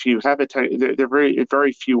 So if you have there are very,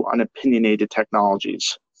 very few unopinionated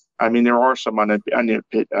technologies. I mean, there are some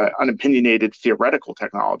unopinionated theoretical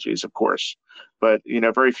technologies, of course, but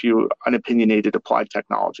very few unopinionated applied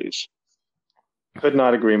technologies. Could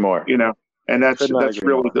not agree more. And that's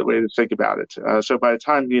really the way to think about it. So by the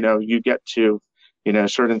time you get to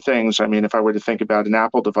certain things. I mean, if I were to think about an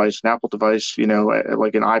Apple device, like an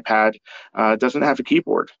iPad, doesn't have a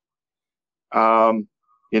keyboard.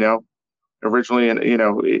 Originally, and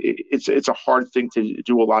it's a hard thing to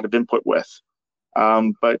do a lot of input with.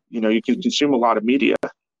 But you can consume a lot of media.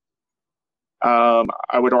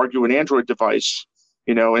 I would argue an Android device,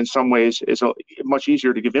 in some ways is much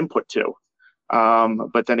easier to give input to.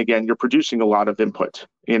 But then again, you're producing a lot of input.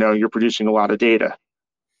 You're producing a lot of data.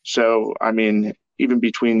 So, I mean, even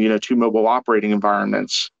between two mobile operating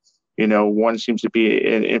environments, one seems to be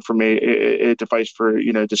a device for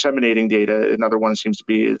disseminating data. Another one seems to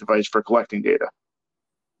be a device for collecting data.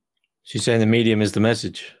 She's saying the medium is the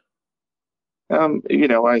message. I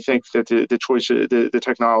think that the choice, the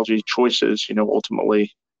technology choices,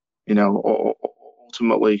 ultimately,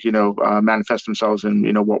 manifest themselves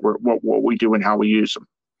in what we do and how we use them.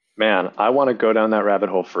 Man, I want to go down that rabbit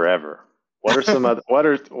hole forever. What are some other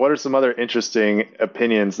what are some other interesting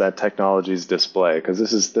opinions that technologies display? Because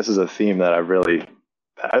this is a theme that really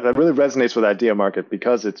resonates with Idea Market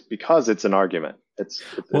because it's an argument.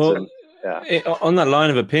 On that line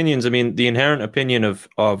of opinions, I mean, the inherent opinion of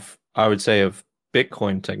I would say of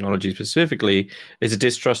Bitcoin technology specifically is a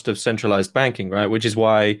distrust of centralized banking, right? Which is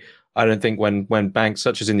why I don't think when banks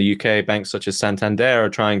such as in the UK, banks such as Santander are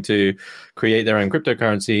trying to create their own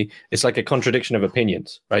cryptocurrency, it's like a contradiction of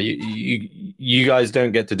opinions, right? You guys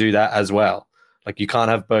don't get to do that as well. Like you can't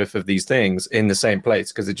have both of these things in the same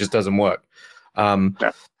place because it just doesn't work.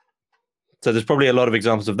 So there's probably a lot of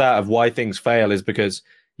examples of that, of why things fail, is because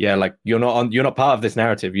like you're not part of this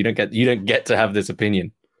narrative. You don't get to have this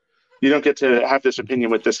opinion. You don't get to have this opinion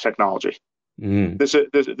with this technology. This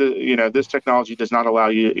technology does not allow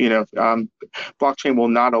you. Blockchain will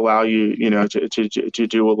not allow you. To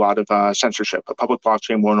do a lot of censorship. A public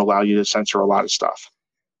blockchain won't allow you to censor a lot of stuff.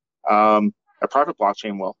 A private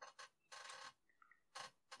blockchain will.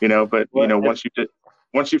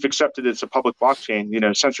 Once you've accepted it's a public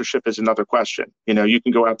blockchain, censorship is another question. You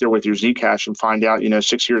can go out there with your Zcash and find out,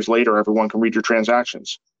 6 years later, everyone can read your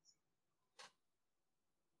transactions.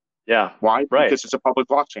 Yeah. Why? Right. Because it's a public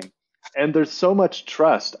blockchain. And there's so much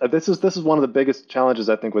trust. This is one of the biggest challenges,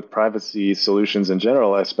 I think, with privacy solutions in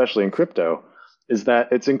general, especially in crypto, is that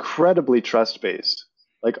it's incredibly trust-based.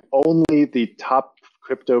 Like only the top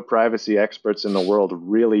crypto privacy experts in the world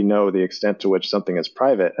really know the extent to which something is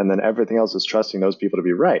private, and then everything else is trusting those people to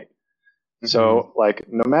be right. Mm-hmm. So, like,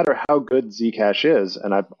 no matter how good Zcash is,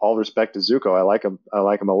 and I all respect to Zooko, I like him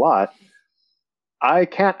a lot. I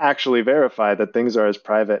can't actually verify that things are as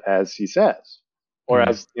private as he says, or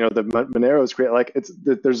as the Monero's create. Like,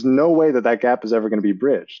 there's no way that gap is ever going to be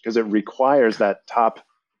bridged because it requires that top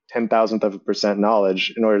 10,000th of a percent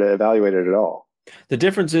knowledge in order to evaluate it at all. The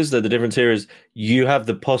difference here is you have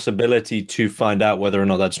the possibility to find out whether or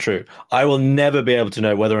not that's true. I will never be able to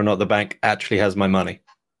know whether or not the bank actually has my money.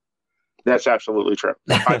 That's absolutely true.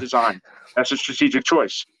 By design. That's a strategic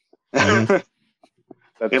choice. Mm-hmm.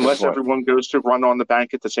 Unless everyone goes to run on the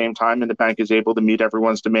bank at the same time and the bank is able to meet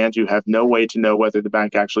everyone's demands, you have no way to know whether the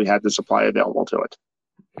bank actually had the supply available to it.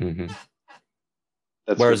 Mm-hmm.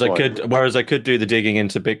 Whereas I could do the digging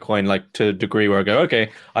into Bitcoin, like, to a degree where I go,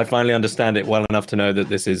 okay, I finally understand it well enough to know that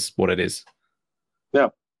this is what it is. Yeah.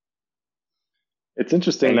 It's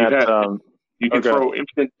interesting that you can throw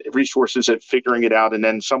infinite resources at figuring it out, and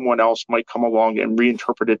then someone else might come along and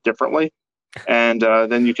reinterpret it differently. And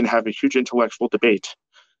then you can have a huge intellectual debate.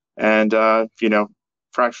 And,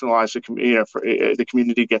 fractionalize the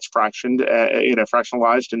community gets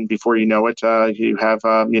fractionalized, and before you know it, you have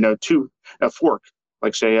a fork,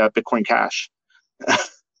 like say Bitcoin Cash.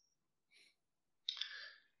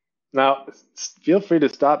 Now, feel free to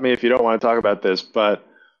stop me if you don't want to talk about this, but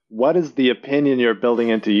what is the opinion you're building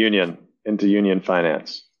into Union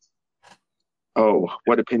Finance? Oh,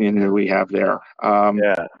 what opinion do we have there?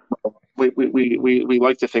 We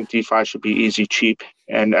like to think DeFi should be easy, cheap,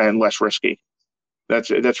 and less risky.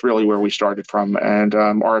 That's really where we started from, and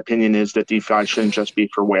our opinion is that DeFi shouldn't just be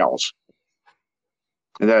for whales.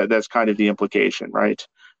 That's kind of the implication, right?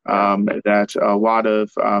 That a lot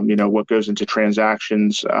of what goes into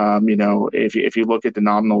transactions, if you look at the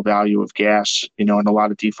nominal value of gas, in a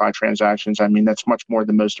lot of DeFi transactions, I mean, that's much more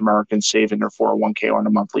than most Americans save in their 401k on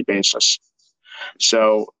a monthly basis.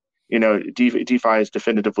 So, DeFi is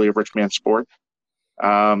definitively a rich man's sport,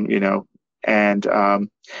 and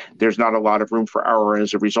there's not a lot of room for error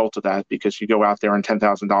as a result of that, because you go out there and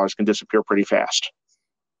 $10,000 can disappear pretty fast.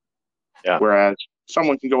 Yeah. Whereas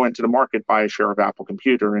someone can go into the market, buy a share of Apple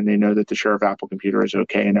Computer, and they know that the share of Apple Computer is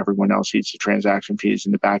okay, and everyone else eats the transaction fees,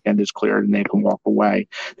 and the back end is cleared, and they can walk away.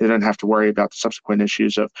 They don't have to worry about the subsequent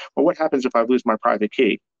issues of, well, what happens if I lose my private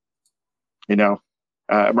key?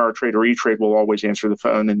 Ameritrade or E-Trade will always answer the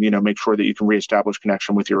phone and, make sure that you can reestablish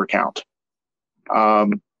connection with your account.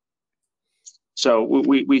 So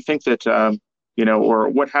we think that, or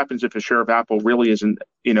what happens if a share of Apple really isn't,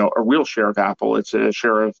 a real share of Apple? It's a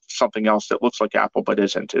share of something else that looks like Apple but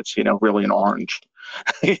isn't. It's, really an orange.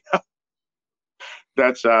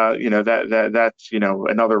 That's that's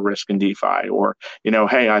another risk in DeFi. Or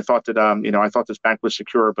hey, I thought that I thought this bank was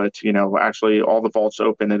secure, but actually all the vaults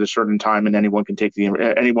open at a certain time and anyone can take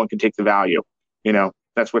the value.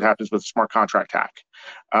 That's what happens with a smart contract hack.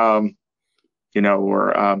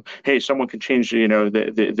 Or hey, someone can change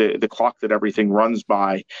the clock that everything runs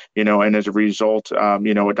by, and as a result,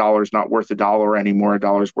 a dollar is not worth $1 anymore.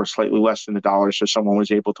 $1 is worth slightly less than $1. So someone was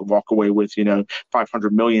able to walk away with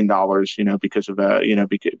 $500 million, because of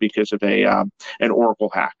an Oracle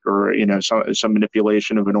hack, or some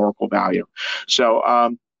manipulation of an Oracle value. So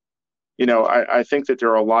I think that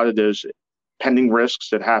there are a lot of those pending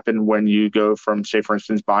risks that happen when you go from, say, for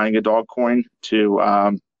instance, buying a dog coin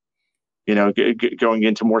to going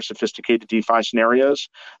into more sophisticated DeFi scenarios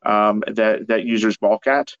that users balk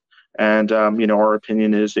at. And, our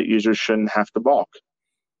opinion is that users shouldn't have to balk.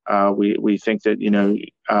 We think that,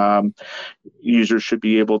 users should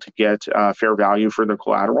be able to get fair value for their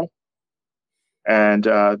collateral, and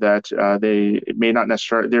that there may not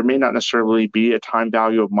necessarily be a time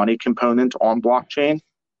value of money component on blockchain.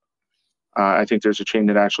 I think there's a chain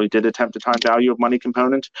that actually did attempt a time value of money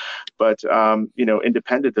component, but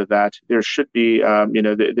independent of that, there should be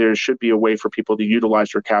there should be a way for people to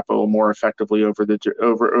utilize their capital more effectively over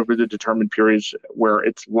the determined periods where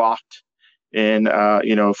it's locked in,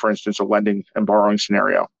 for instance, a lending and borrowing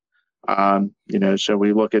scenario. So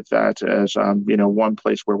we look at that as one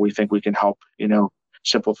place where we think we can help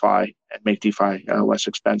simplify and make DeFi less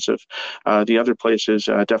expensive. The other place is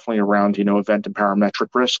definitely around event and parametric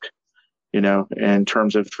risk. In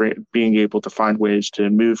terms of being able to find ways to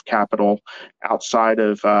move capital outside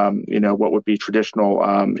of, what would be traditional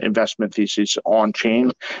investment theses on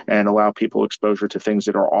chain and allow people exposure to things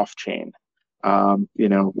that are off chain,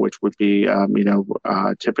 which would be,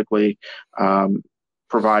 typically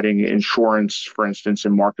providing insurance, for instance,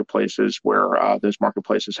 in marketplaces where those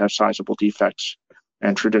marketplaces have sizable defects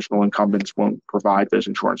and traditional incumbents won't provide those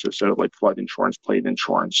insurances. So like flood insurance, plate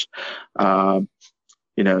insurance,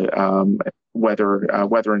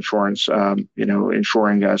 weather insurance,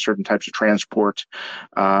 insuring certain types of transport,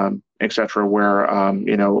 et cetera, where,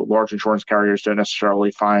 large insurance carriers don't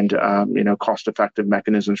necessarily find, cost-effective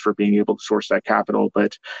mechanisms for being able to source that capital,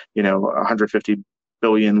 but, 150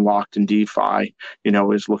 billion locked in DeFi,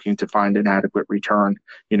 is looking to find an adequate return,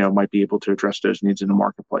 might be able to address those needs in the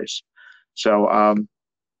marketplace. So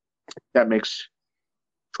that makes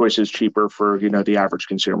choices cheaper for, the average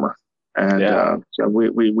consumer. And so we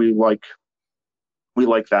like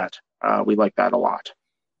that. We like that a lot.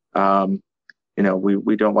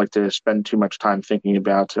 We don't like to spend too much time thinking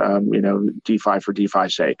about, DeFi for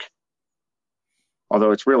DeFi's sake.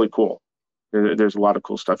 Although it's really cool. There's a lot of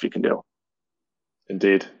cool stuff you can do.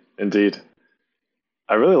 Indeed.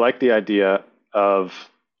 I really like the idea of,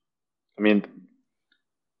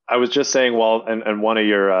 I was just saying, and one of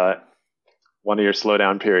your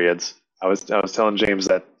slowdown periods, I was telling James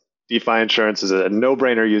that DeFi insurance is a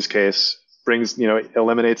no-brainer use case,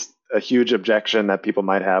 eliminates a huge objection that people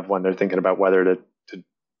might have when they're thinking about whether to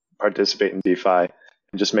participate in DeFi, and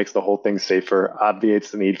just makes the whole thing safer,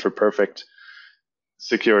 obviates the need for perfect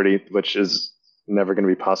security, which is never going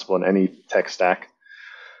to be possible in any tech stack.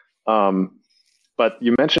 But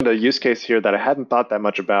you mentioned a use case here that I hadn't thought that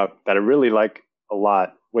much about, that I really like a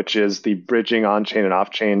lot, which is the bridging on-chain and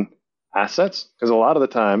off-chain assets. Because a lot of the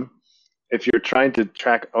time, if you're trying to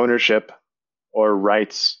track ownership or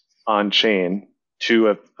rights on-chain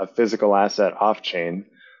to a physical asset off-chain,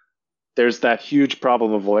 there's that huge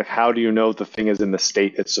problem of like, how do you know the thing is in the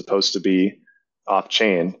state it's supposed to be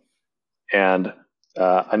off-chain? And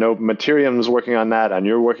I know Materium is working on that, and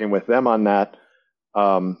you're working with them on that.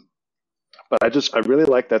 But I really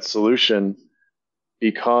like that solution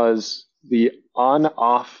because the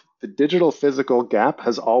on-off, the digital-physical gap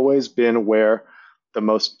has always been where the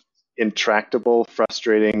most intractable,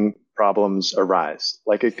 frustrating problems arise.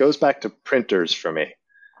 Like, it goes back to printers for me.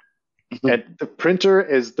 And the printer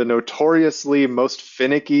is the notoriously most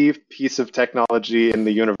finicky piece of technology in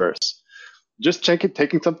the universe. Just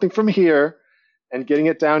taking something from here and getting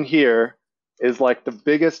it down here is like the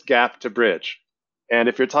biggest gap to bridge. And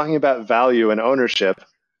if you're talking about value and ownership,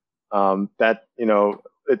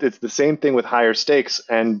 it's the same thing with higher stakes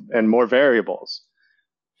and more variables.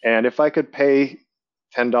 And if I could pay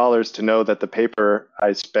 $10 to know that the paper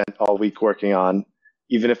I spent all week working on,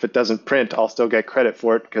 even if it doesn't print, I'll still get credit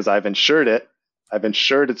for it because I've insured it. I've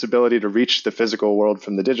insured its ability to reach the physical world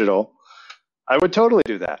from the digital. I would totally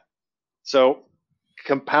do that. So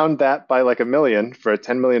compound that by like $1 million for a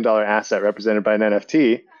 $10 million asset represented by an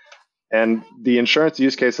NFT. And the insurance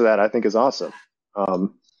use case of that, I think, is awesome.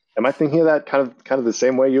 Am I thinking of that kind of the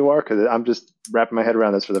same way you are? Because I'm just wrapping my head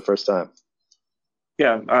around this for the first time.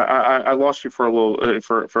 Yeah, I lost you for a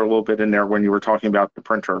little bit in there when you were talking about the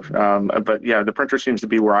printer. But yeah, the printer seems to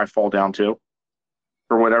be where I fall down to,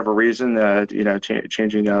 for whatever reason.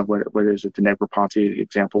 Changing what is it? The Negroponte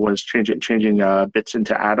example was changing bits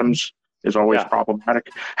into atoms is always problematic.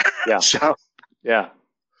 Yeah. So yeah.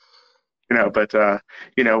 But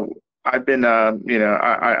I've been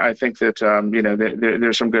I think that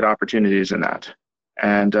there's some good opportunities in that.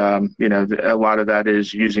 And, a lot of that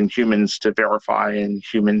is using humans to verify and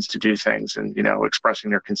humans to do things and, expressing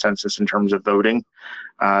their consensus in terms of voting,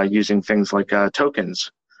 using things like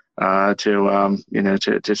tokens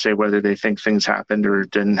to say whether they think things happened or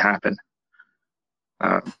didn't happen,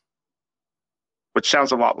 which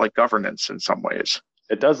sounds a lot like governance in some ways.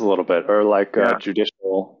 It does a little bit, or like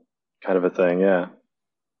judicial kind of a thing, yeah.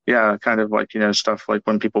 Yeah, kind of like, stuff like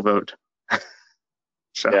when people vote.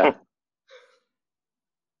 So,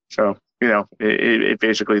 it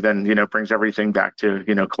basically then, brings everything back to,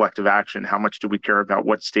 collective action. How much do we care about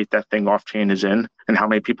what state that thing off chain is in, and how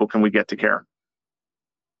many people can we get to care?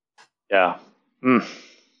 Yeah. Mm.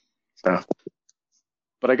 So,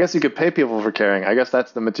 But I guess you could pay people for caring. I guess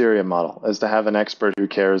that's the Materia model, is to have an expert who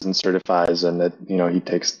cares and certifies, and that he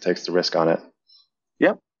takes the risk on it.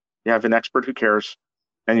 yep. You have an expert who cares,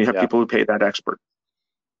 and you have Yeah. people who pay that expert.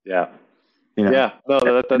 Yeah. You know, Yeah. No,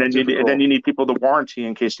 that's and then super and cool. then you need people to warranty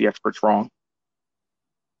in case the expert's wrong.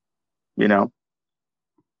 You know.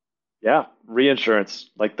 Yeah,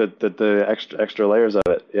 reinsurance, like the extra layers of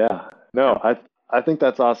it. Yeah. No, I think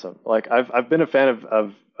that's awesome. Like I've been a fan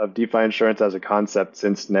of DeFi insurance as a concept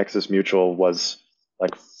since Nexus Mutual was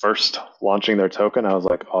like first launching their token. I was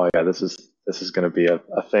like, oh yeah, this is going to be a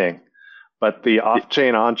thing. But the off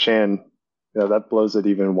chain on chain, that blows it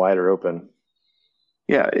even wider open.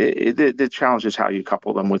 Yeah, the challenge is how you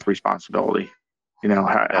couple them with responsibility.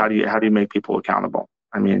 How do you make people accountable?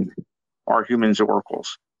 I mean, are humans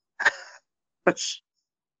oracles? That's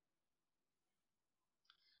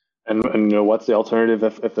And what's the alternative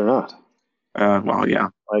if they're not? well, yeah.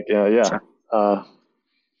 Like yeah. So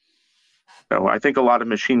I think a lot of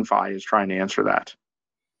machine fi is trying to answer that.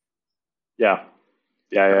 Yeah.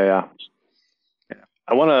 I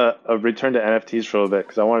want to return to NFTs for a little bit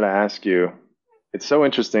because I wanted to ask you. It's so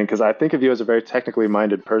interesting because I think of you as a very technically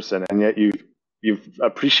minded person, and yet you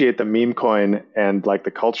appreciate the meme coin and like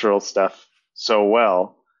the cultural stuff so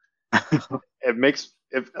well. It makes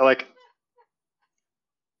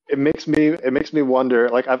me wonder.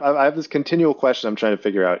 Like I have this continual question I'm trying to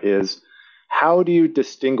figure out is how do you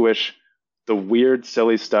distinguish the weird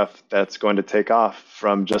silly stuff that's going to take off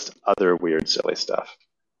from just other weird silly stuff?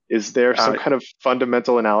 Is there some kind of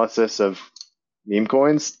fundamental analysis of meme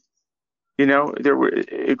coins?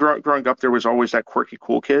 Growing up, there was always that quirky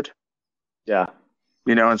cool kid. Yeah.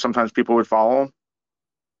 And sometimes people would follow him.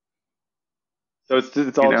 So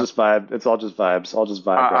it's all just vibe. It's all just vibes. All just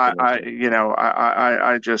vibe recognition.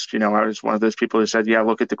 I was one of those people who said, "Yeah,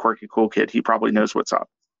 look at the quirky cool kid. He probably knows what's up."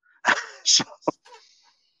 So,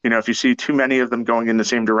 if you see too many of them going in the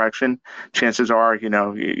same direction, chances are,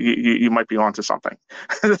 you might be onto something.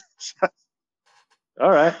 All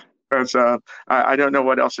right. Because I don't know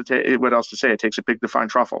what else to say. It takes a pig to find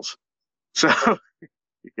truffles. So you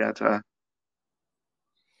got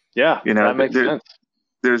that makes sense.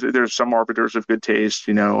 There's some arbiters of good taste.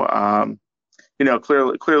 Clearly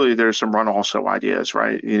there's some run also ideas,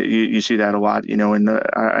 right? You see that a lot. And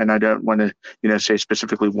I don't want to say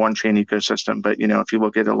specifically one chain ecosystem, but if you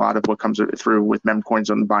look at a lot of what comes through with memcoins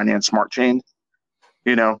on the Binance Smart Chain,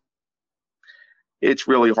 it's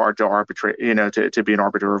really hard to arbitrate, to be an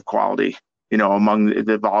arbiter of quality, among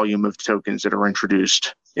the volume of tokens that are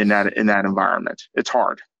introduced in that environment. It's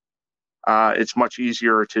hard. It's much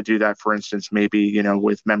easier to do that, for instance, maybe,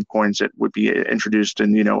 with memcoins that would be introduced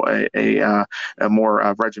in, a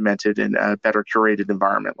more regimented and better curated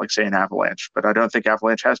environment, like say an Avalanche. But I don't think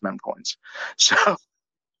Avalanche has memcoins. So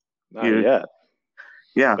not yet.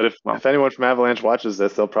 Yeah. But if anyone from Avalanche watches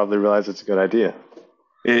this, they'll probably realize it's a good idea.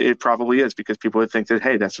 It probably is, because people would think that,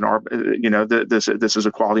 hey, that's this is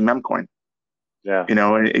a quality memcoin. Yeah.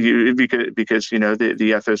 Because the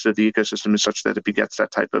ethos of the ecosystem is such that it begets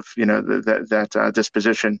that type of that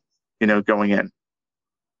disposition going in.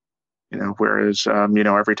 Whereas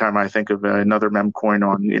every time I think of another memcoin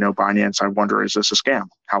on Binance, I wonder, is this a scam?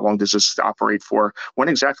 How long does this operate for? When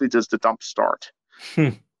exactly does the dump start?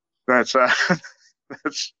 That's.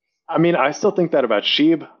 I mean, I still think that about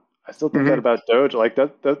SHIB. I still think that about Doge. Like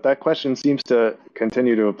that question seems to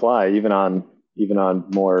continue to apply even on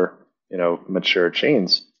more mature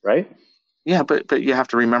chains, right? Yeah, but you have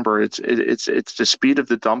to remember it's the speed of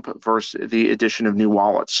the dump versus the addition of new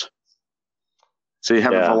wallets. So you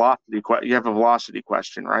have a velocity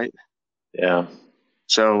question, right? Yeah.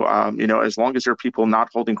 So as long as there are people not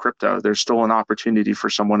holding crypto, there's still an opportunity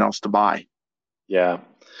for someone else to buy. Yeah.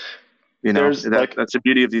 That's the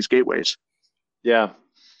beauty of these gateways. Yeah.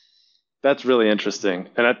 That's really interesting.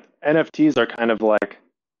 And NFTs are kind of like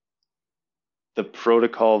the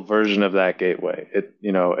protocol version of that gateway.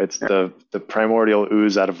 It's the primordial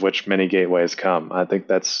ooze out of which many gateways come. I think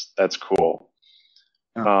that's cool.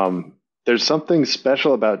 Yeah. There's something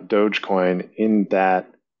special about Dogecoin in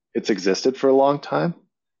that it's existed for a long time.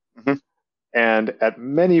 And at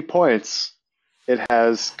many points, it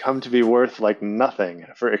has come to be worth like nothing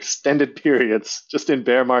for extended periods. Just in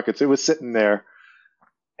bear markets, it was sitting there,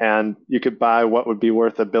 and you could buy what would be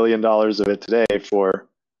worth $1 billion of it today for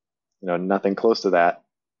nothing close to that.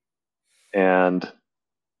 And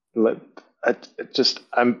I'm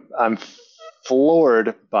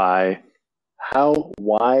floored by how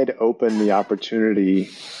wide open the opportunity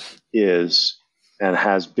is and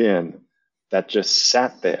has been, that just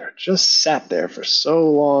sat there for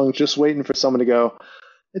so long, just waiting for someone to go,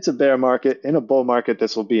 it's a bear market. In a bull market,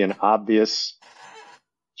 this will be an obvious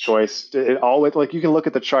choice. It always, like, you can look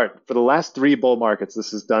at the chart for the last 3 bull markets.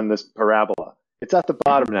 This has done this parabola. It's at the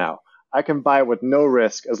bottom now. I can buy it with no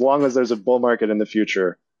risk. As long as there's a bull market in the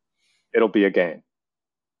future, it'll be a gain.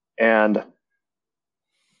 And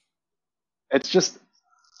it's just,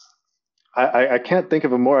 I can't think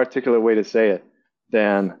of a more articulate way to say it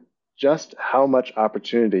than just how much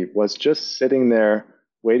opportunity was just sitting there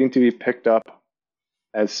waiting to be picked up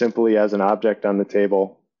as simply as an object on the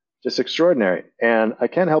table. Just extraordinary. And I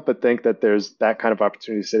can't help but think that there's that kind of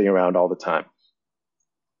opportunity sitting around all the time.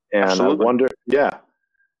 And absolutely. I wonder,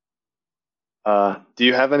 do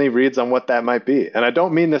you have any reads on what that might be? And I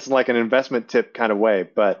don't mean this in like an investment tip kind of way,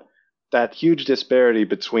 but that huge disparity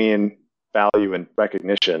between value and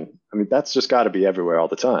recognition, I mean, that's just got to be everywhere all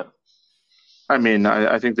the time. I mean,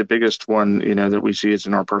 I think the biggest one, that we see is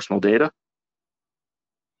in our personal data.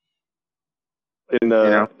 In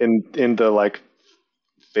the in the like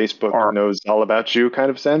Facebook knows all about you kind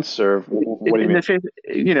of sense, or what do you mean?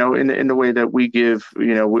 In the way that we give,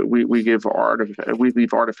 we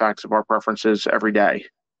leave artifacts of our preferences every day,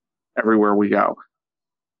 everywhere we go.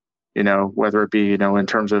 Whether it be, in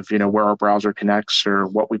terms of, where our browser connects or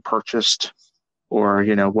what we purchased, or,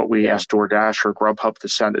 what we asked DoorDash or Grubhub to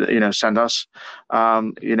send us.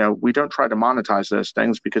 We don't try to monetize those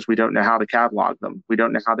things because we don't know how to catalog them. We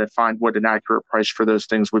don't know how to find what an accurate price for those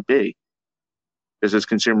things would be. Because as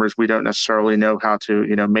consumers, we don't necessarily know how to,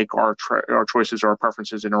 make our choices or our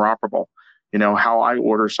preferences interoperable. How I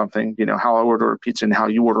order something, how I order a pizza and how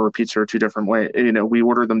you order a pizza are 2 different ways. We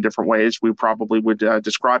order them different ways. We probably would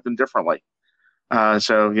describe them differently.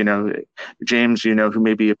 So, James, who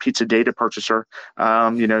may be a pizza data purchaser,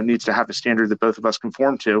 needs to have a standard that both of us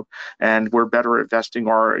conform to. And we're better at vesting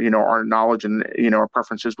our knowledge and, our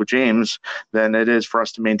preferences with James than it is for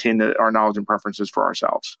us to maintain our knowledge and preferences for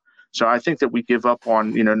ourselves. So I think that we give up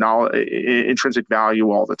on, intrinsic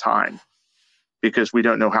value all the time because we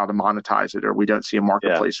don't know how to monetize it or we don't see a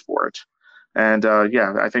marketplace for it. And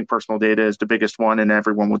I think personal data is the biggest one, and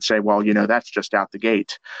everyone would say, well, that's just out the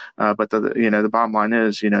gate. But the bottom line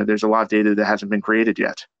is, there's a lot of data that hasn't been created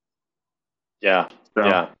yet.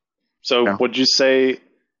 So would you say,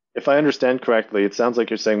 if I understand correctly, it sounds like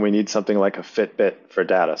you're saying we need something like a Fitbit for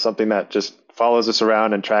data, something that just follows us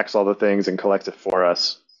around and tracks all the things and collects it for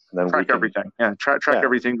us. And then track everything. Yeah, track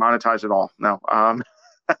everything, monetize it all. No,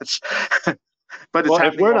 that's. But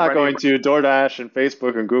if we're not going to, DoorDash and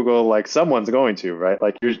Facebook and Google, like someone's going to, right?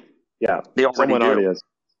 Like someone already is.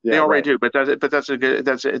 Yeah, they already do. But that's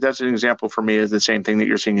an example for me of the same thing that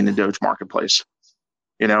you're seeing in the Doge marketplace.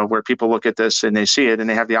 Where people look at this and they see it and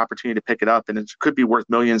they have the opportunity to pick it up and it could be worth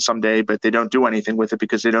millions someday, but they don't do anything with it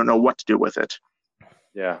because they don't know what to do with it.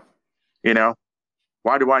 Yeah.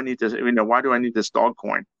 Why do I need this? Why do I need this dog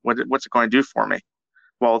coin? What's it going to do for me?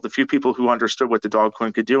 Well, the few people who understood what the dog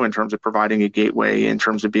coin could do in terms of providing a gateway, in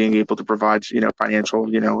terms of being able to provide, financial,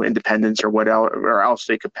 independence or whatever else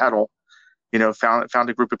they could peddle, found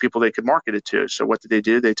a group of people they could market it to. So what did they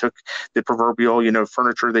do? They took the proverbial,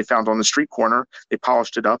 furniture they found on the street corner, they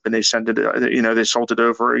polished it up and they sent it, they sold it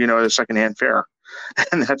over, at a secondhand fair.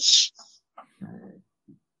 And that's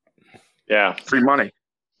free money.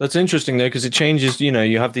 That's interesting though, because it changes,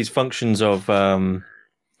 you have these functions of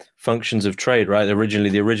trade, right? Originally,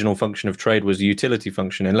 the original function of trade was the utility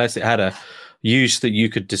function. Unless it had a use that you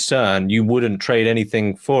could discern, you wouldn't trade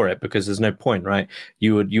anything for it because there's no point, right?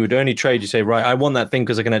 You would only trade, you say, right, I want that thing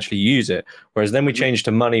because I can actually use it. Whereas then we changed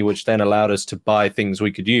to money, which then allowed us to buy things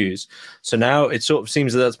we could use. So now it sort of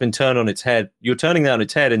seems that that's been turned on its head. You're turning that on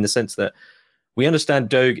its head in the sense that we understand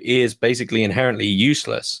Doge is basically inherently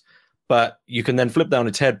useless, but you can then flip that on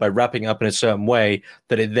its head by wrapping it up in a certain way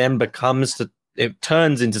that it then it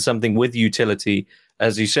turns into something with utility.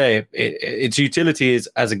 As you say, its utility is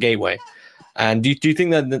as a gateway. And do you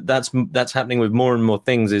think that that's happening with more and more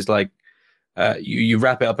things? Is like you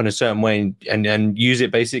wrap it up in a certain way and use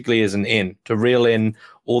it basically as an in to reel in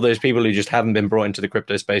all those people who just haven't been brought into the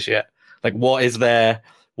crypto space yet. Like, what is their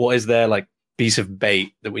like piece of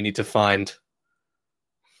bait that we need to find?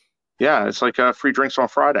 Yeah, it's like free drinks on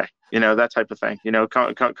Friday, that type of thing.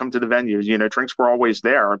 Come to the venues. Drinks were always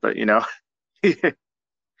there, but they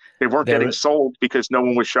weren't getting sold because no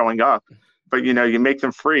one was showing up. But you make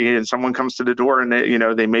them free, and someone comes to the door, and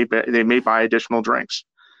they may buy additional drinks.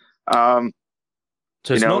 So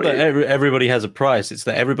it's not that everybody has a price; it's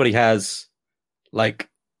that everybody has like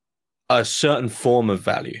a certain form of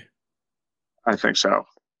value. I think so.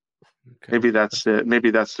 Okay. Maybe that's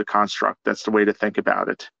the construct. That's the way to think about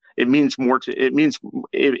it. It means more to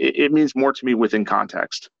me within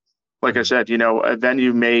context. Like I said, a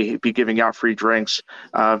venue may be giving out free drinks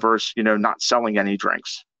versus, not selling any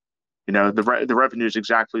drinks. The revenue is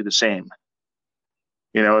exactly the same.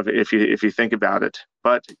 If you think about it,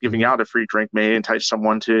 but giving out a free drink may entice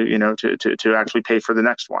someone to actually pay for the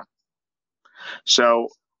next one. So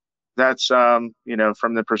that's from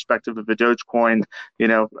the perspective of a Dogecoin.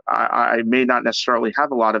 I may not necessarily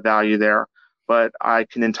have a lot of value there, but I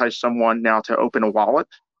can entice someone now to open a wallet.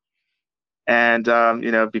 And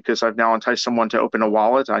because I've now enticed someone to open a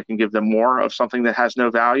wallet, I can give them more of something that has no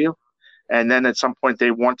value. And then at some point,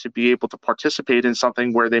 they want to be able to participate in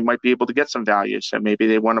something where they might be able to get some value. So maybe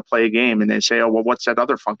they want to play a game and they say, oh, well, what's that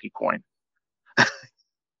other funky coin?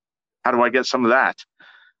 How do I get some of that?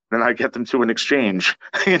 Then I get them to an exchange,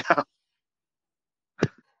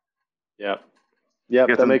 Yeah. Yeah,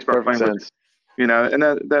 that makes perfect sense. And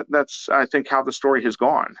that's, I think, how the story has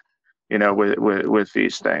gone, with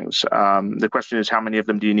these things. The question is, how many of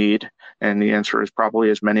them do you need? And the answer is probably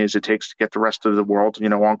as many as it takes to get the rest of the world,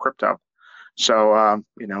 on crypto. So,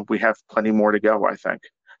 we have plenty more to go, I think.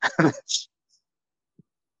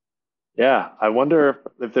 Yeah, I wonder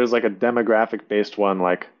if there's like a demographic based one,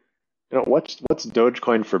 like, what's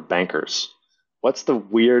Dogecoin for bankers? What's the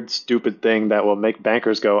weird, stupid thing that will make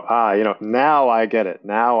bankers go, now I get it.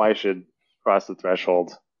 Now I should cross the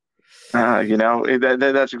threshold.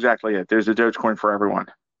 That's exactly it. There's a Dogecoin for everyone.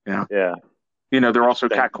 Yeah. There are also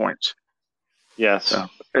cat coins. Yes. So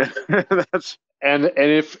that's. And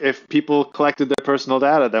if people collected their personal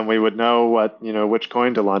data, then we would know which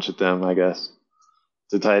coin to launch at them, I guess.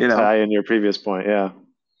 To tie in your previous point, yeah.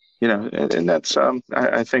 And that's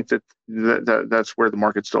I think that's where the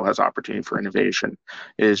market still has opportunity for innovation,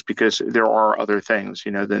 is because there are other things,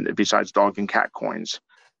 than besides dog and cat coins.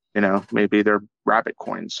 Maybe they're rabbit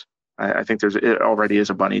coins. I think it already is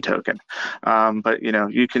a bunny token, but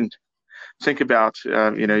you can think about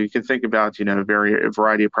a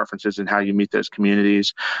variety of preferences and how you meet those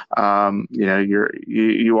communities.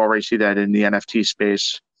 You already see that in the NFT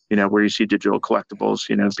space. Where you see digital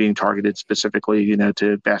collectibles, being targeted specifically,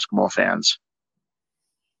 to basketball fans.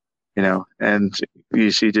 And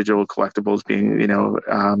you see digital collectibles being,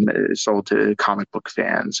 sold to comic book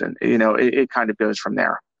fans, and it kind of goes from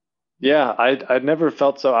there. Yeah, I'd never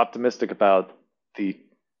felt so optimistic about the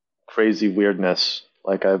crazy weirdness.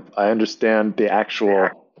 Like I understand the actual,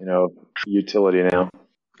 utility now.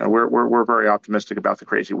 We're very optimistic about the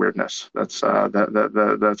crazy weirdness. That's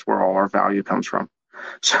that's where all our value comes from.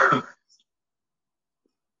 So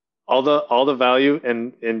all the value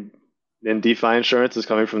in DeFi insurance is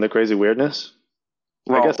coming from the crazy weirdness.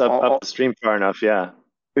 Well, I guess up the stream far enough, yeah.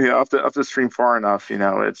 Yeah, up the stream far enough,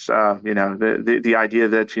 it's the idea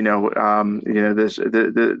that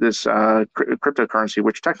this cryptocurrency,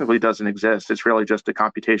 which technically doesn't exist, it's really just a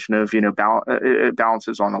computation of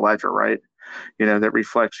balances on a ledger, right? That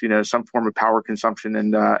reflects some form of power consumption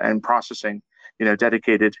and processing,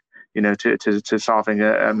 dedicated to solving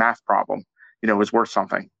a math problem, is worth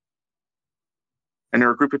something. And there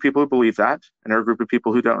are a group of people who believe that, and there are a group of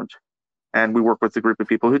people who don't, and we work with the group of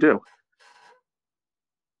people who do.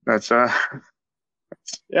 That's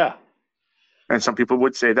yeah. And some people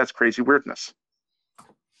would say that's crazy weirdness.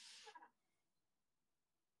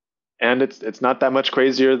 And it's not that much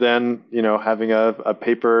crazier than, having a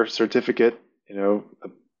paper certificate.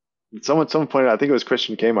 Someone pointed out, I think it was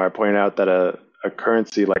Christian Kmart, pointed out that a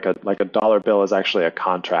currency like a dollar bill is actually a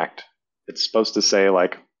contract. It's supposed to say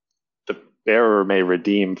like the bearer may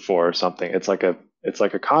redeem for something. It's like a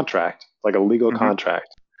contract, like a legal contract.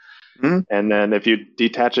 Mm-hmm. And then if you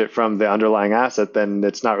detach it from the underlying asset, then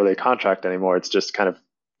it's not really a contract anymore. It's just kind of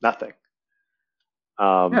nothing.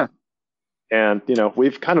 Yeah. And,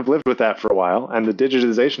 we've kind of lived with that for a while. And the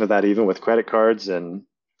digitization of that, even with credit cards and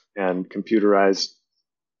computerized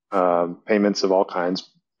payments of all kinds,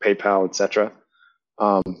 PayPal, etc.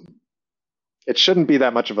 It shouldn't be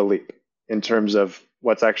that much of a leap in terms of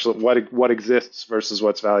what's actually what exists versus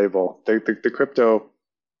what's valuable. The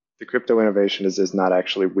crypto innovation is not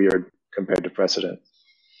actually weird compared to precedent.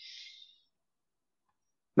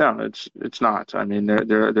 No, it's not. I mean,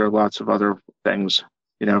 there are lots of other things,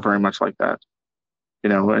 very much like that.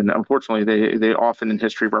 And unfortunately, they often in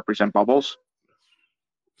history represent bubbles.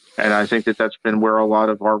 And I think that's been where a lot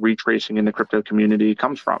of our retracing in the crypto community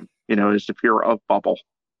comes from, is the fear of bubble.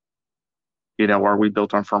 Are we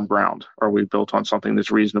built on firm ground? Are we built on something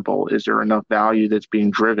that's reasonable? Is there enough value that's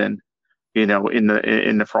being driven, in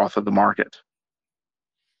the froth of the market?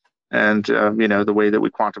 And, the way that we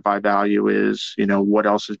quantify value is, what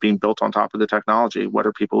else is being built on top of the technology? What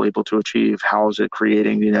are people able to achieve? How is it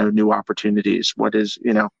creating, new opportunities? What is,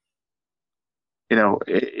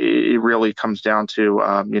 it really comes down to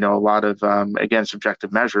a lot of again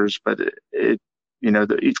subjective measures, but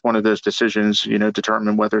each one of those decisions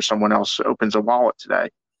determine whether someone else opens a wallet today.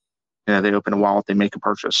 They open a wallet, they make a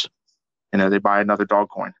purchase. They buy another dog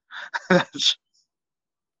coin. All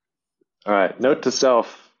right. Note to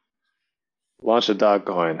self: launch a dog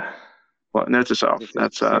coin. Well, note to self.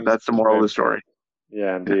 That's the moral of the story.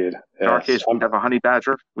 Yeah, indeed. In our case, we have a honey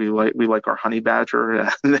badger. We like our honey badger.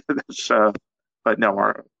 But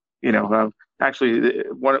no, actually,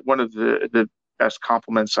 one of the best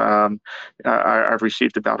compliments I've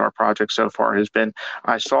received about our project so far has been,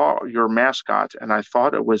 I saw your mascot and I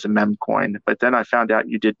thought it was a mem coin, but then I found out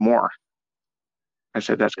you did more. I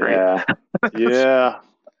said, that's great. Yeah.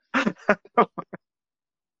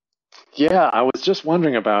 Yeah, I was just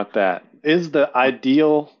wondering about that. Is the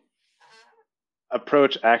ideal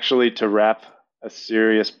approach actually to wrap a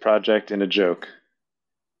serious project in a joke?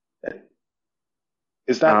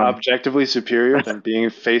 Is that objectively superior than being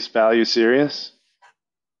face value serious?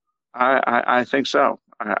 I think so.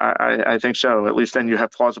 I think so. At least then you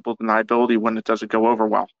have plausible deniability when it doesn't go over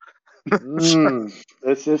well.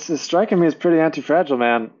 It's striking me as pretty anti-fragile,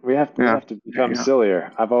 man. We have to become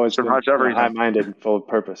sillier. I've always been high-minded and full of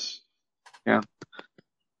purpose. Yeah.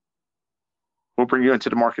 We'll bring you into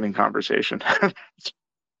the marketing conversation.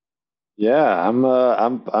 Yeah, I'm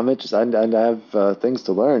interested. I have things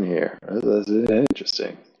to learn here. That's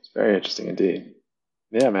interesting. It's very interesting indeed.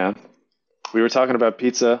 Yeah, man. We were talking about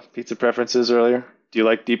pizza preferences earlier. Do you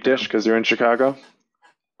like deep dish because you're in Chicago?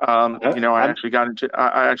 I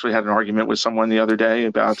actually had an argument with someone the other day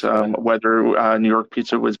about whether New York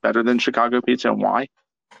pizza was better than Chicago pizza and why.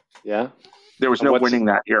 Yeah. There was no winning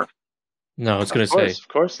that here. No, I was going to say. Of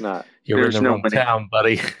course not. You're in the wrong town,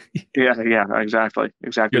 buddy. Yeah, exactly.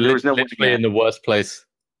 You're literally in the worst place.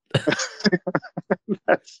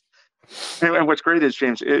 And what's great is,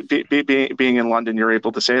 James, being in London, you're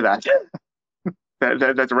able to say that.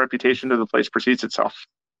 that the reputation of the place precedes itself.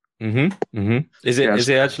 Mm-hmm. Mm-hmm. Is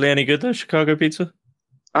it actually any good though, Chicago pizza?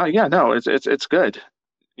 Yeah, no, it's good.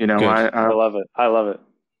 Good. I love it. I love it.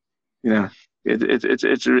 Yeah,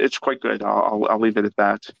 it's quite good. I'll leave it at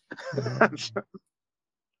that.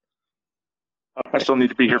 I still need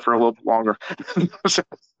to be here for a little bit longer.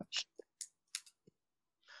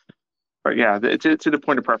 But yeah, to the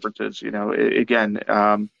point of preferences, again,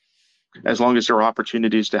 as long as there are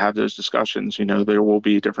opportunities to have those discussions, there will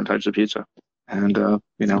be different types of pizza, and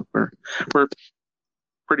we're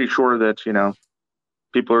pretty sure that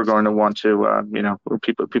people are going to want to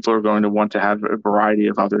people are going to want to have a variety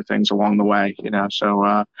of other things along the way.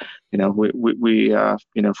 So we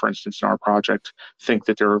for instance, in our project, think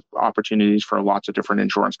that there are opportunities for lots of different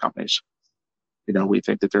insurance companies. We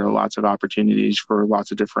think that there are lots of opportunities for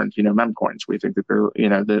lots of different, mem coins. We think that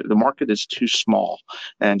the market is too small.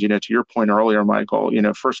 And, to your point earlier, Michael,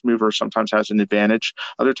 first mover sometimes has an advantage.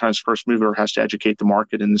 Other times, first mover has to educate the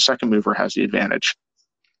market and the second mover has the advantage.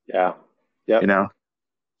 Yeah. Yeah.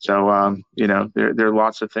 So, there are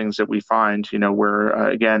lots of things that we find, where,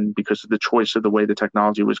 again, because of the choice of the way the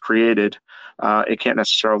technology was created, it can't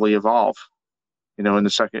necessarily evolve. In the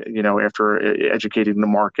second, after educating the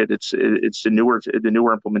market, it's the newer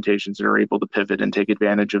implementations that are able to pivot and take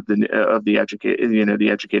advantage of the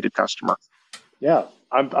educated customer. Yeah,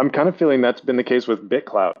 I'm kind of feeling that's been the case with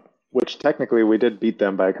BitClout, which technically we did beat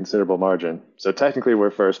them by a considerable margin. So technically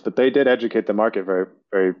we're first, but they did educate the market very,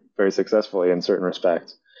 very, very successfully in certain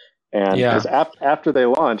respects. And because after they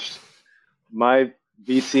launched, my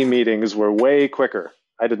VC meetings were way quicker.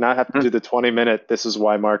 I did not have to do the 20-minute. This is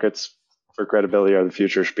why markets for credibility or the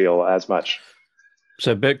future spiel as much.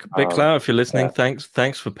 So BitClout, if you're listening,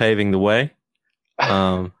 thanks for paving the way.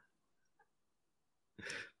 And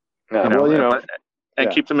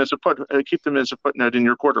keep them as a footnote in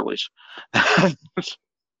your quarterlies.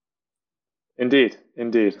 Indeed.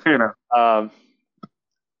 Indeed. I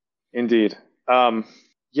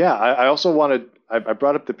also wanted. I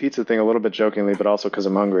brought up the pizza thing a little bit jokingly, but also because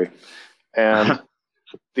I'm hungry. And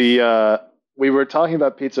we were talking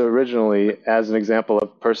about pizza originally as an example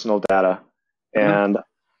of personal data. And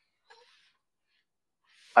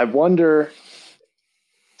I wonder,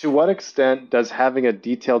 to what extent does having a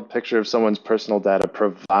detailed picture of someone's personal data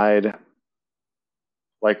provide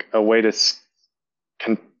like a way to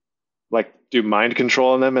do mind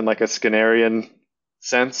control on them in like a Skinnerian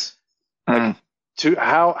sense? Like, to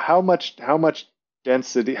how much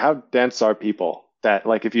density, how dense are people? That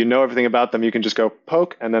like if you know everything about them, you can just go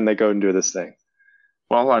poke and then they go and do this thing.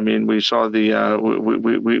 Well, I mean, we saw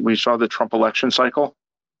the Trump election cycle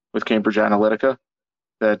with Cambridge Analytica,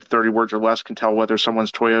 that 30 words or less can tell whether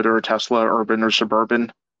someone's Toyota or Tesla, urban or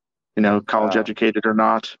suburban. college educated or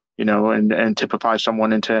not, and typify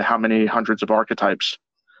someone into how many hundreds of archetypes.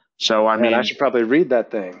 So I mean, I should probably read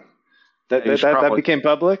that thing. That became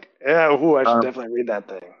public. Yeah, I should definitely read that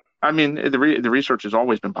thing. I mean, the research has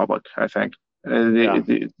always been public, I think.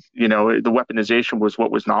 The weaponization was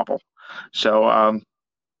what was novel. So,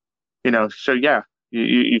 so yeah,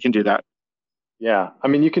 you can do that. Yeah, I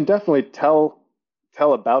mean, you can definitely tell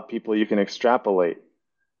about people. You can extrapolate,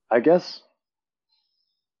 I guess.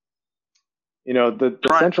 The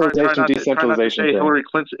centralization, decentralization thing. Hillary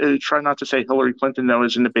Clinton. Try not to say Hillary Clinton, though,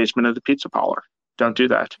 is in the basement of the pizza parlor. Don't do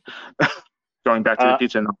that. Going back to the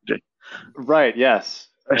pizza analogy. Right. Yes.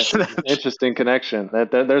 Interesting connection.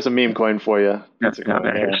 There's a meme coin for you.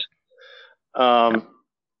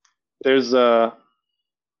 There's oh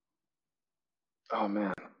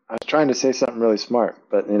man, I was trying to say something really smart,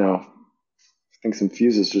 but I think some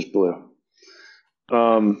fuses just blew.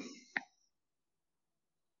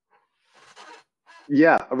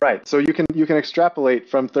 Yeah, right. So you can extrapolate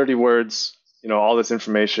from 30 words, all this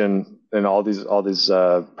information and all these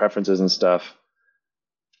preferences and stuff.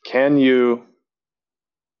 Can you?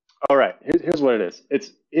 All right. Here's what it is.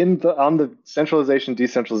 It's on the centralization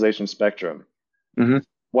decentralization spectrum. Mm-hmm.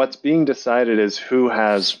 What's being decided is who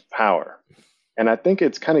has power, and I think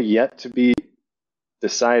it's kind of yet to be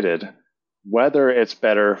decided whether it's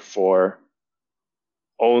better for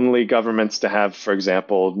only governments to have, for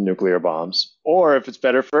example, nuclear bombs, or if it's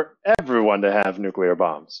better for everyone to have nuclear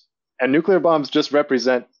bombs. And nuclear bombs just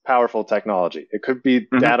represent powerful technology. It could be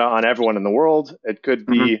data on everyone in the world. It could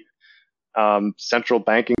be central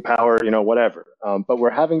banking power, whatever. But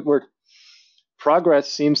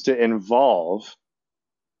progress seems to involve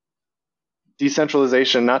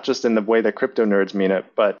decentralization, not just in the way that crypto nerds mean it,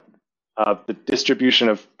 but the distribution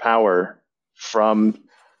of power from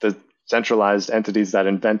the centralized entities that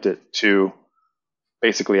invent it to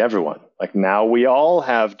basically everyone. Like now we all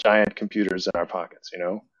have giant computers in our pockets,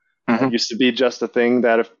 It used to be just a thing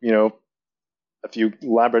that, a few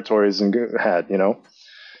laboratories had,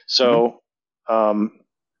 So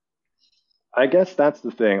I guess that's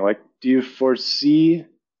the thing. Like, do you foresee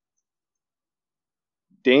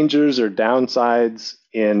dangers or downsides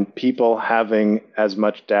in people having as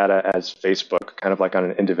much data as Facebook, kind of like on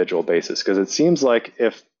an individual basis? Because it seems like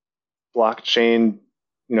if blockchain,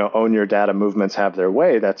 own your data movements have their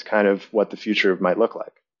way, that's kind of what the future might look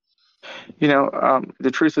like.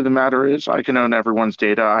 The truth of the matter is I can own everyone's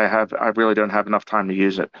data. I really don't have enough time to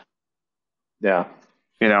use it. Yeah.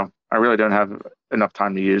 I really don't have enough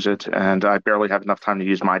time to use it, and I barely have enough time to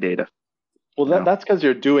use my data. Well, that's because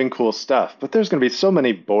you're doing cool stuff, but there's going to be so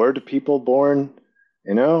many bored people born,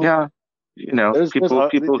 Yeah.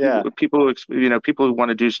 People who want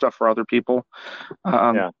to do stuff for other people.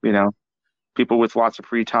 People with lots of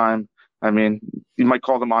free time. I mean, you might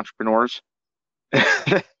call them entrepreneurs.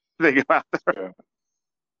 They go out there.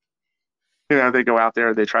 They go out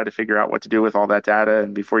there, they try to figure out what to do with all that data,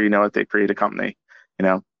 and before you know it, they create a company,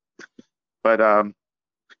 But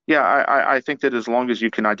I think that as long as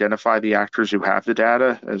you can identify the actors who have the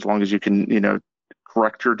data, as long as you can,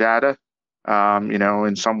 correct your data,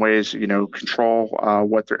 in some ways, control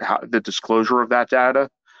the disclosure of that data.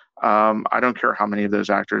 I don't care how many of those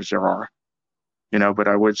actors there are. But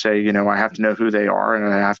I would say, I have to know who they are,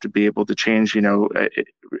 and I have to be able to change,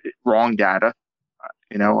 wrong data,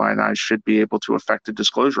 and I should be able to affect the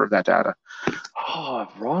disclosure of that data.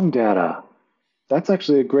 Oh, wrong data. That's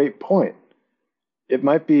actually a great point. It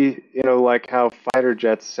might be, like how fighter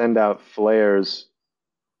jets send out flares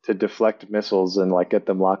to deflect missiles and get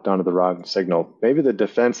them locked onto the wrong signal. Maybe the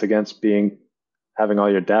defense against having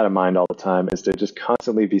all your data mined all the time is to just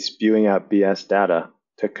constantly be spewing out BS data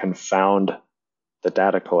to confound the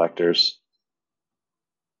data collectors.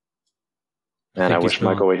 Man, I wish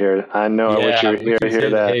Michael were here. I know. I wish you were here to hear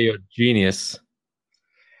that. Hey, you're a genius.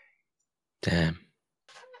 Damn.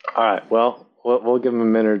 All right. Well, we'll give him a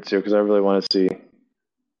minute or two because I really want to see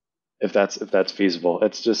if that's feasible.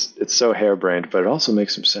 It's so harebrained, but it also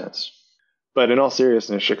makes some sense. But in all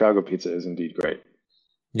seriousness, Chicago pizza is indeed great.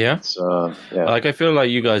 Yeah. So yeah. I feel like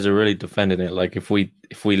you guys are really defending it. Like if we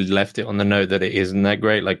left it on the note that it isn't that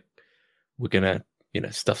great, we're gonna,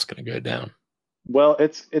 stuff's gonna go down. Well,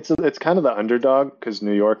 it's kind of the underdog because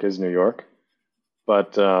New York is New York,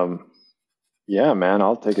 but yeah, man,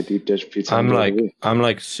 I'll take a deep dish pizza.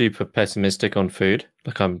 I'm super pessimistic on food.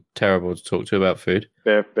 I'm terrible to talk to about food.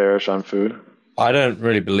 Bearish on food. I don't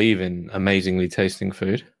really believe in amazingly tasting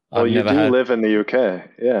food. Well, you do live in the UK,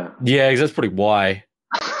 yeah. Yeah, that's probably why.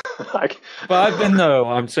 But I've been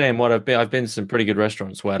I'm saying I've been to some pretty good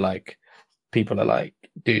restaurants where people are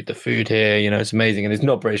dude, the food here, it's amazing. And it's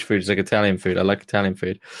not British food, it's like Italian food. I like Italian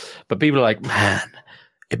food. But people are like, man,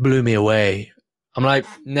 it blew me away. I'm like,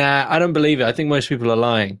 nah, I don't believe it. I think most people are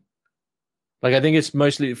lying. Like, I think it's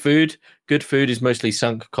mostly food. Good food is mostly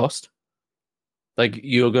sunk cost. Like,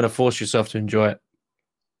 you're going to force yourself to enjoy it.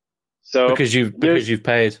 So because you've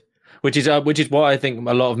paid. Which is what I think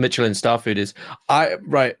a lot of Michelin star food is.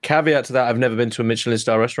 Caveat to that, I've never been to a Michelin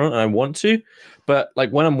star restaurant and I want to, but like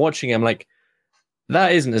when I'm watching it, I'm like,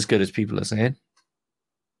 that isn't as good as people are saying.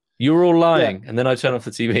 You're all lying. Yeah. And then I turn off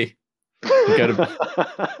the TV. And go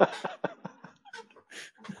to...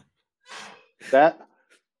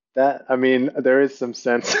 that I mean, there is some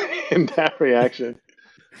sense in that reaction.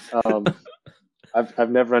 I've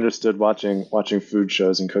never understood watching food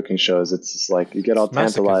shows and cooking shows. It's just like you get all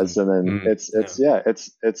tantalized, and then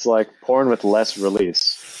it's like porn with less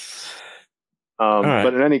release. Right.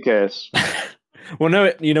 But in any case, well,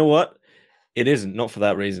 no, you know what? It isn't, not for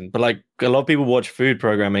that reason. But like a lot of people watch food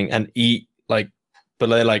programming and eat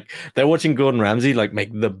but they're watching Gordon Ramsay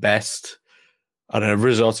make the best, I don't know,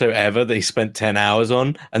 risotto ever that he spent 10 hours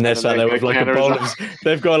on, and they're sat there with like a bowl of,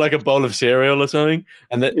 they've got like a bowl of cereal or something,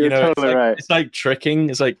 and that totally right. It's like tricking.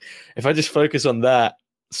 It's like if I just focus on that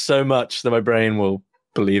so much, that my brain will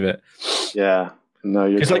believe it. Yeah, no,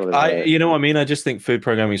 you're totally right. I just think food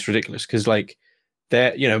programming is ridiculous because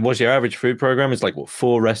what's your average food program? It's like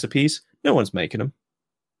 4 recipes. No one's making them.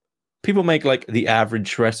 People make like the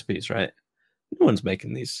average recipes, right? No one's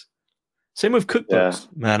making these. Same with cookbooks.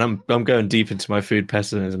 Yeah. Man, I'm going deep into my food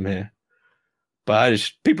pessimism here.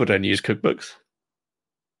 But people don't use cookbooks.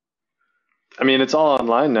 I mean, it's all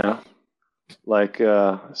online now.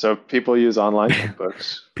 So people use online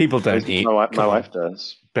cookbooks. People don't eat. My wife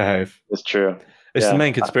does. Behave. It's true. It's the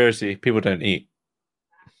main conspiracy. People don't eat.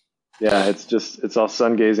 Yeah, it's all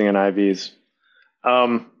sun gazing and IVs.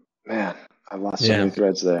 Man, I lost so many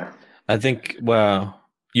threads there. I think,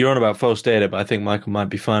 you're on about false data, but I think Michael might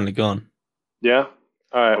be finally gone. Yeah.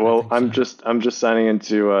 All right. Well, I'm just signing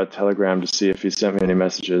into Telegram to see if he sent me any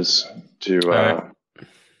messages to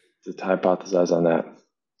hypothesize on that.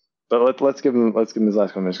 But let's give him his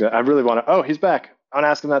last comment. I really want to. Oh, he's back. I want to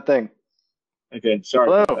ask him that thing. Okay. Sorry.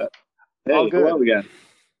 Hello. Hey, all good. Hello again.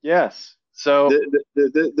 Yes. So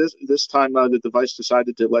this time the device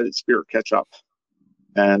decided to let its spirit catch up,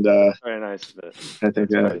 and very nice. I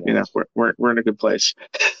think we're in a good place.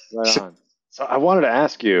 Right on. So I wanted to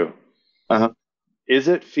ask you. Is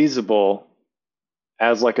it feasible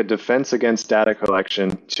as like a defense against data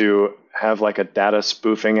collection to have like a data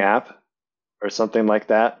spoofing app or something like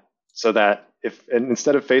that, so that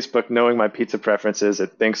instead of Facebook knowing my pizza preferences,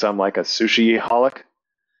 it thinks I'm like a sushi-holic,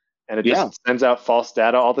 and it just sends out false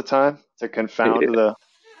data all the time to confound the...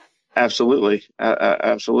 Absolutely.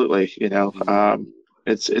 Absolutely.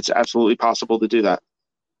 It's absolutely possible to do that.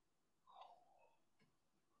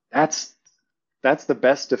 That's the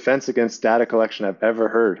best defense against data collection I've ever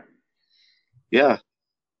heard. Yeah.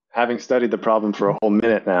 Having studied the problem for a whole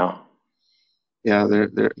minute now. Yeah,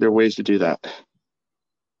 there are ways to do that.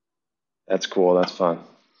 That's cool. That's fun.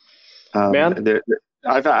 Man,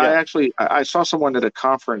 I saw someone at a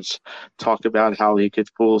conference talk about how he could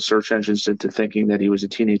fool search engines into thinking that he was a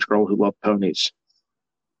teenage girl who loved ponies.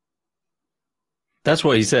 That's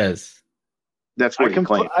what he says. That's what he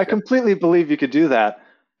claimed. I completely believe you could do that,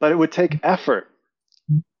 but it would take effort.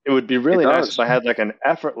 It would be really nice if I had like an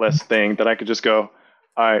effortless thing that I could just go,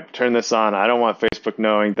 all right, turn this on. I don't want Facebook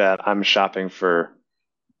knowing that I'm shopping for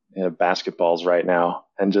basketballs right now,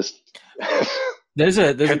 and just there's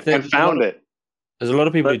a thing. Found it. There's a lot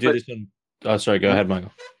of people who do this on. Oh, sorry. Go ahead,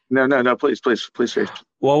 Michael. No. Please.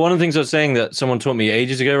 Well, one of the things I was saying that someone taught me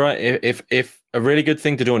ages ago, right? If a really good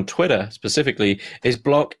thing to do on Twitter specifically is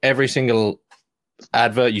block every single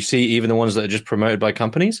advert you see, even the ones that are just promoted by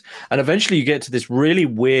companies, and eventually you get to this really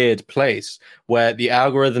weird place where the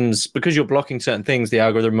algorithms, because you're blocking certain things, the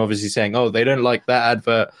algorithm obviously saying, oh, they don't like that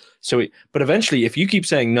advert, but eventually if you keep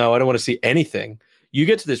saying no, I don't want to see anything, you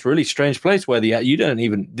get to this really strange place where the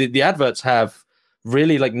adverts have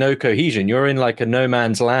really like no cohesion. You're in like a no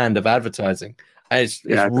man's land of advertising, and it's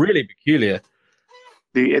really peculiar.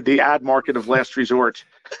 The ad market of last resort.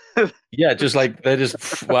 Yeah, just like I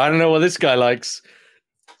don't know what this guy likes.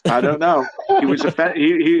 I don't know. He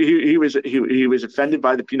was he was offended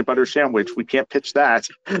by the peanut butter sandwich. We can't pitch that.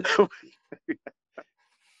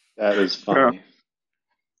 That is funny.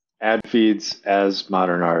 Ad feeds as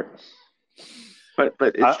modern art. But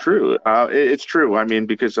it's true. It's true. I mean,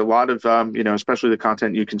 because a lot of especially the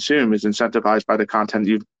content you consume is incentivized by the content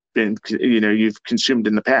you've consumed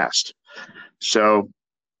in the past. So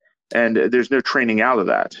And there's no training out of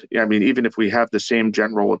that. I mean, even if we have the same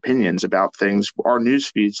general opinions about things, our news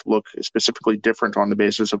feeds look specifically different on the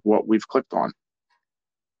basis of what we've clicked on.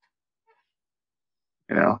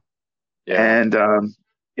 Yeah. And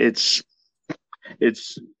it's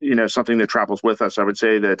something that travels with us. I would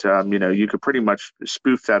say that you could pretty much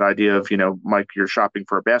spoof that idea of Mike, you're shopping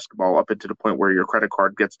for a basketball up into the point where your credit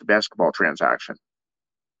card gets the basketball transaction.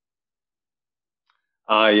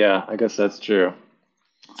 Yeah, I guess that's true.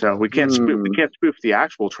 So we can't spoof the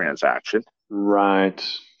actual transaction, right?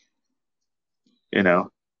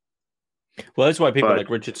 Well, that's why people like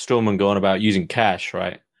Richard Stallman go on about using cash,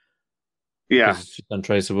 right? Yeah, because it's just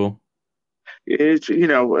untraceable. It's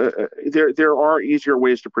there are easier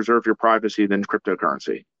ways to preserve your privacy than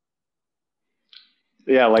cryptocurrency.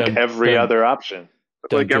 Yeah, every other option.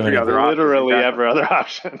 Literally every other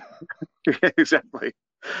option. Exactly.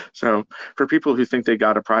 So for people who think they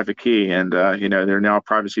got a private key and they're now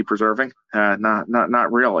privacy preserving,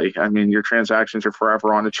 not really. I mean, your transactions are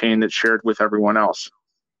forever on a chain that's shared with everyone else.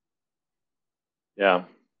 Yeah.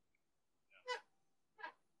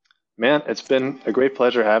 Man, it's been a great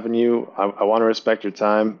pleasure having you. I want to respect your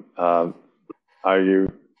time.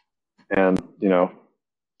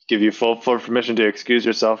 Give you full permission to excuse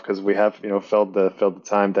yourself because we have filled the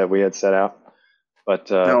time that we had set out.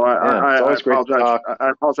 But I it's always great to talk.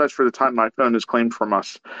 I apologize for the time my phone has claimed from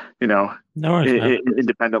us. No worries,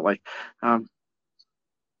 independently. But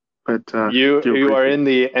you are in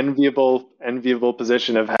the enviable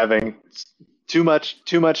position of having too much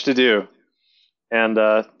to do, and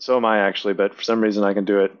so am I actually. But for some reason, I can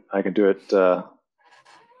do it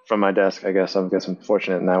from my desk. I guess I'm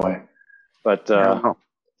fortunate in that way. But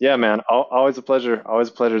yeah, man, always a pleasure. Always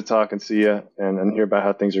a pleasure to talk and see you and hear about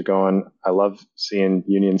how things are going. I love seeing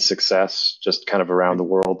Union's success just kind of around the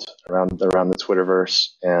world, around the Twitterverse,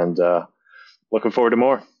 and looking forward to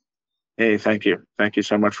more. Hey, thank you. Thank you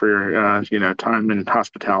so much for your time and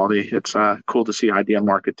hospitality. It's cool to see Idea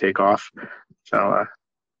Market take off. So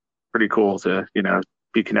pretty cool to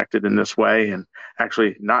be connected in this way and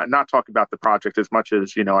actually not talk about the project as much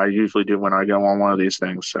as I usually do when I go on one of these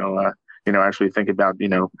things. So actually think about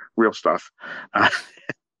real stuff.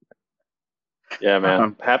 Yeah,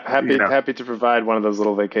 man. Happy to provide one of those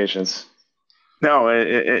little vacations. No,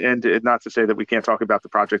 and not to say that we can't talk about the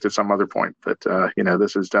project at some other point, but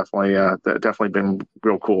this has definitely been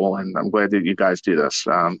real cool, and I'm glad that you guys do this.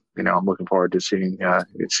 I'm looking forward to seeing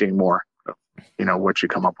more, what you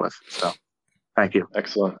come up with. So, thank you.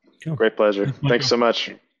 Excellent. Cool. Great pleasure. Thanks so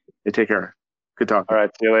much. Hey, take care. Good talk. All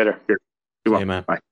right. See you later. Here. Hey, man. Bye.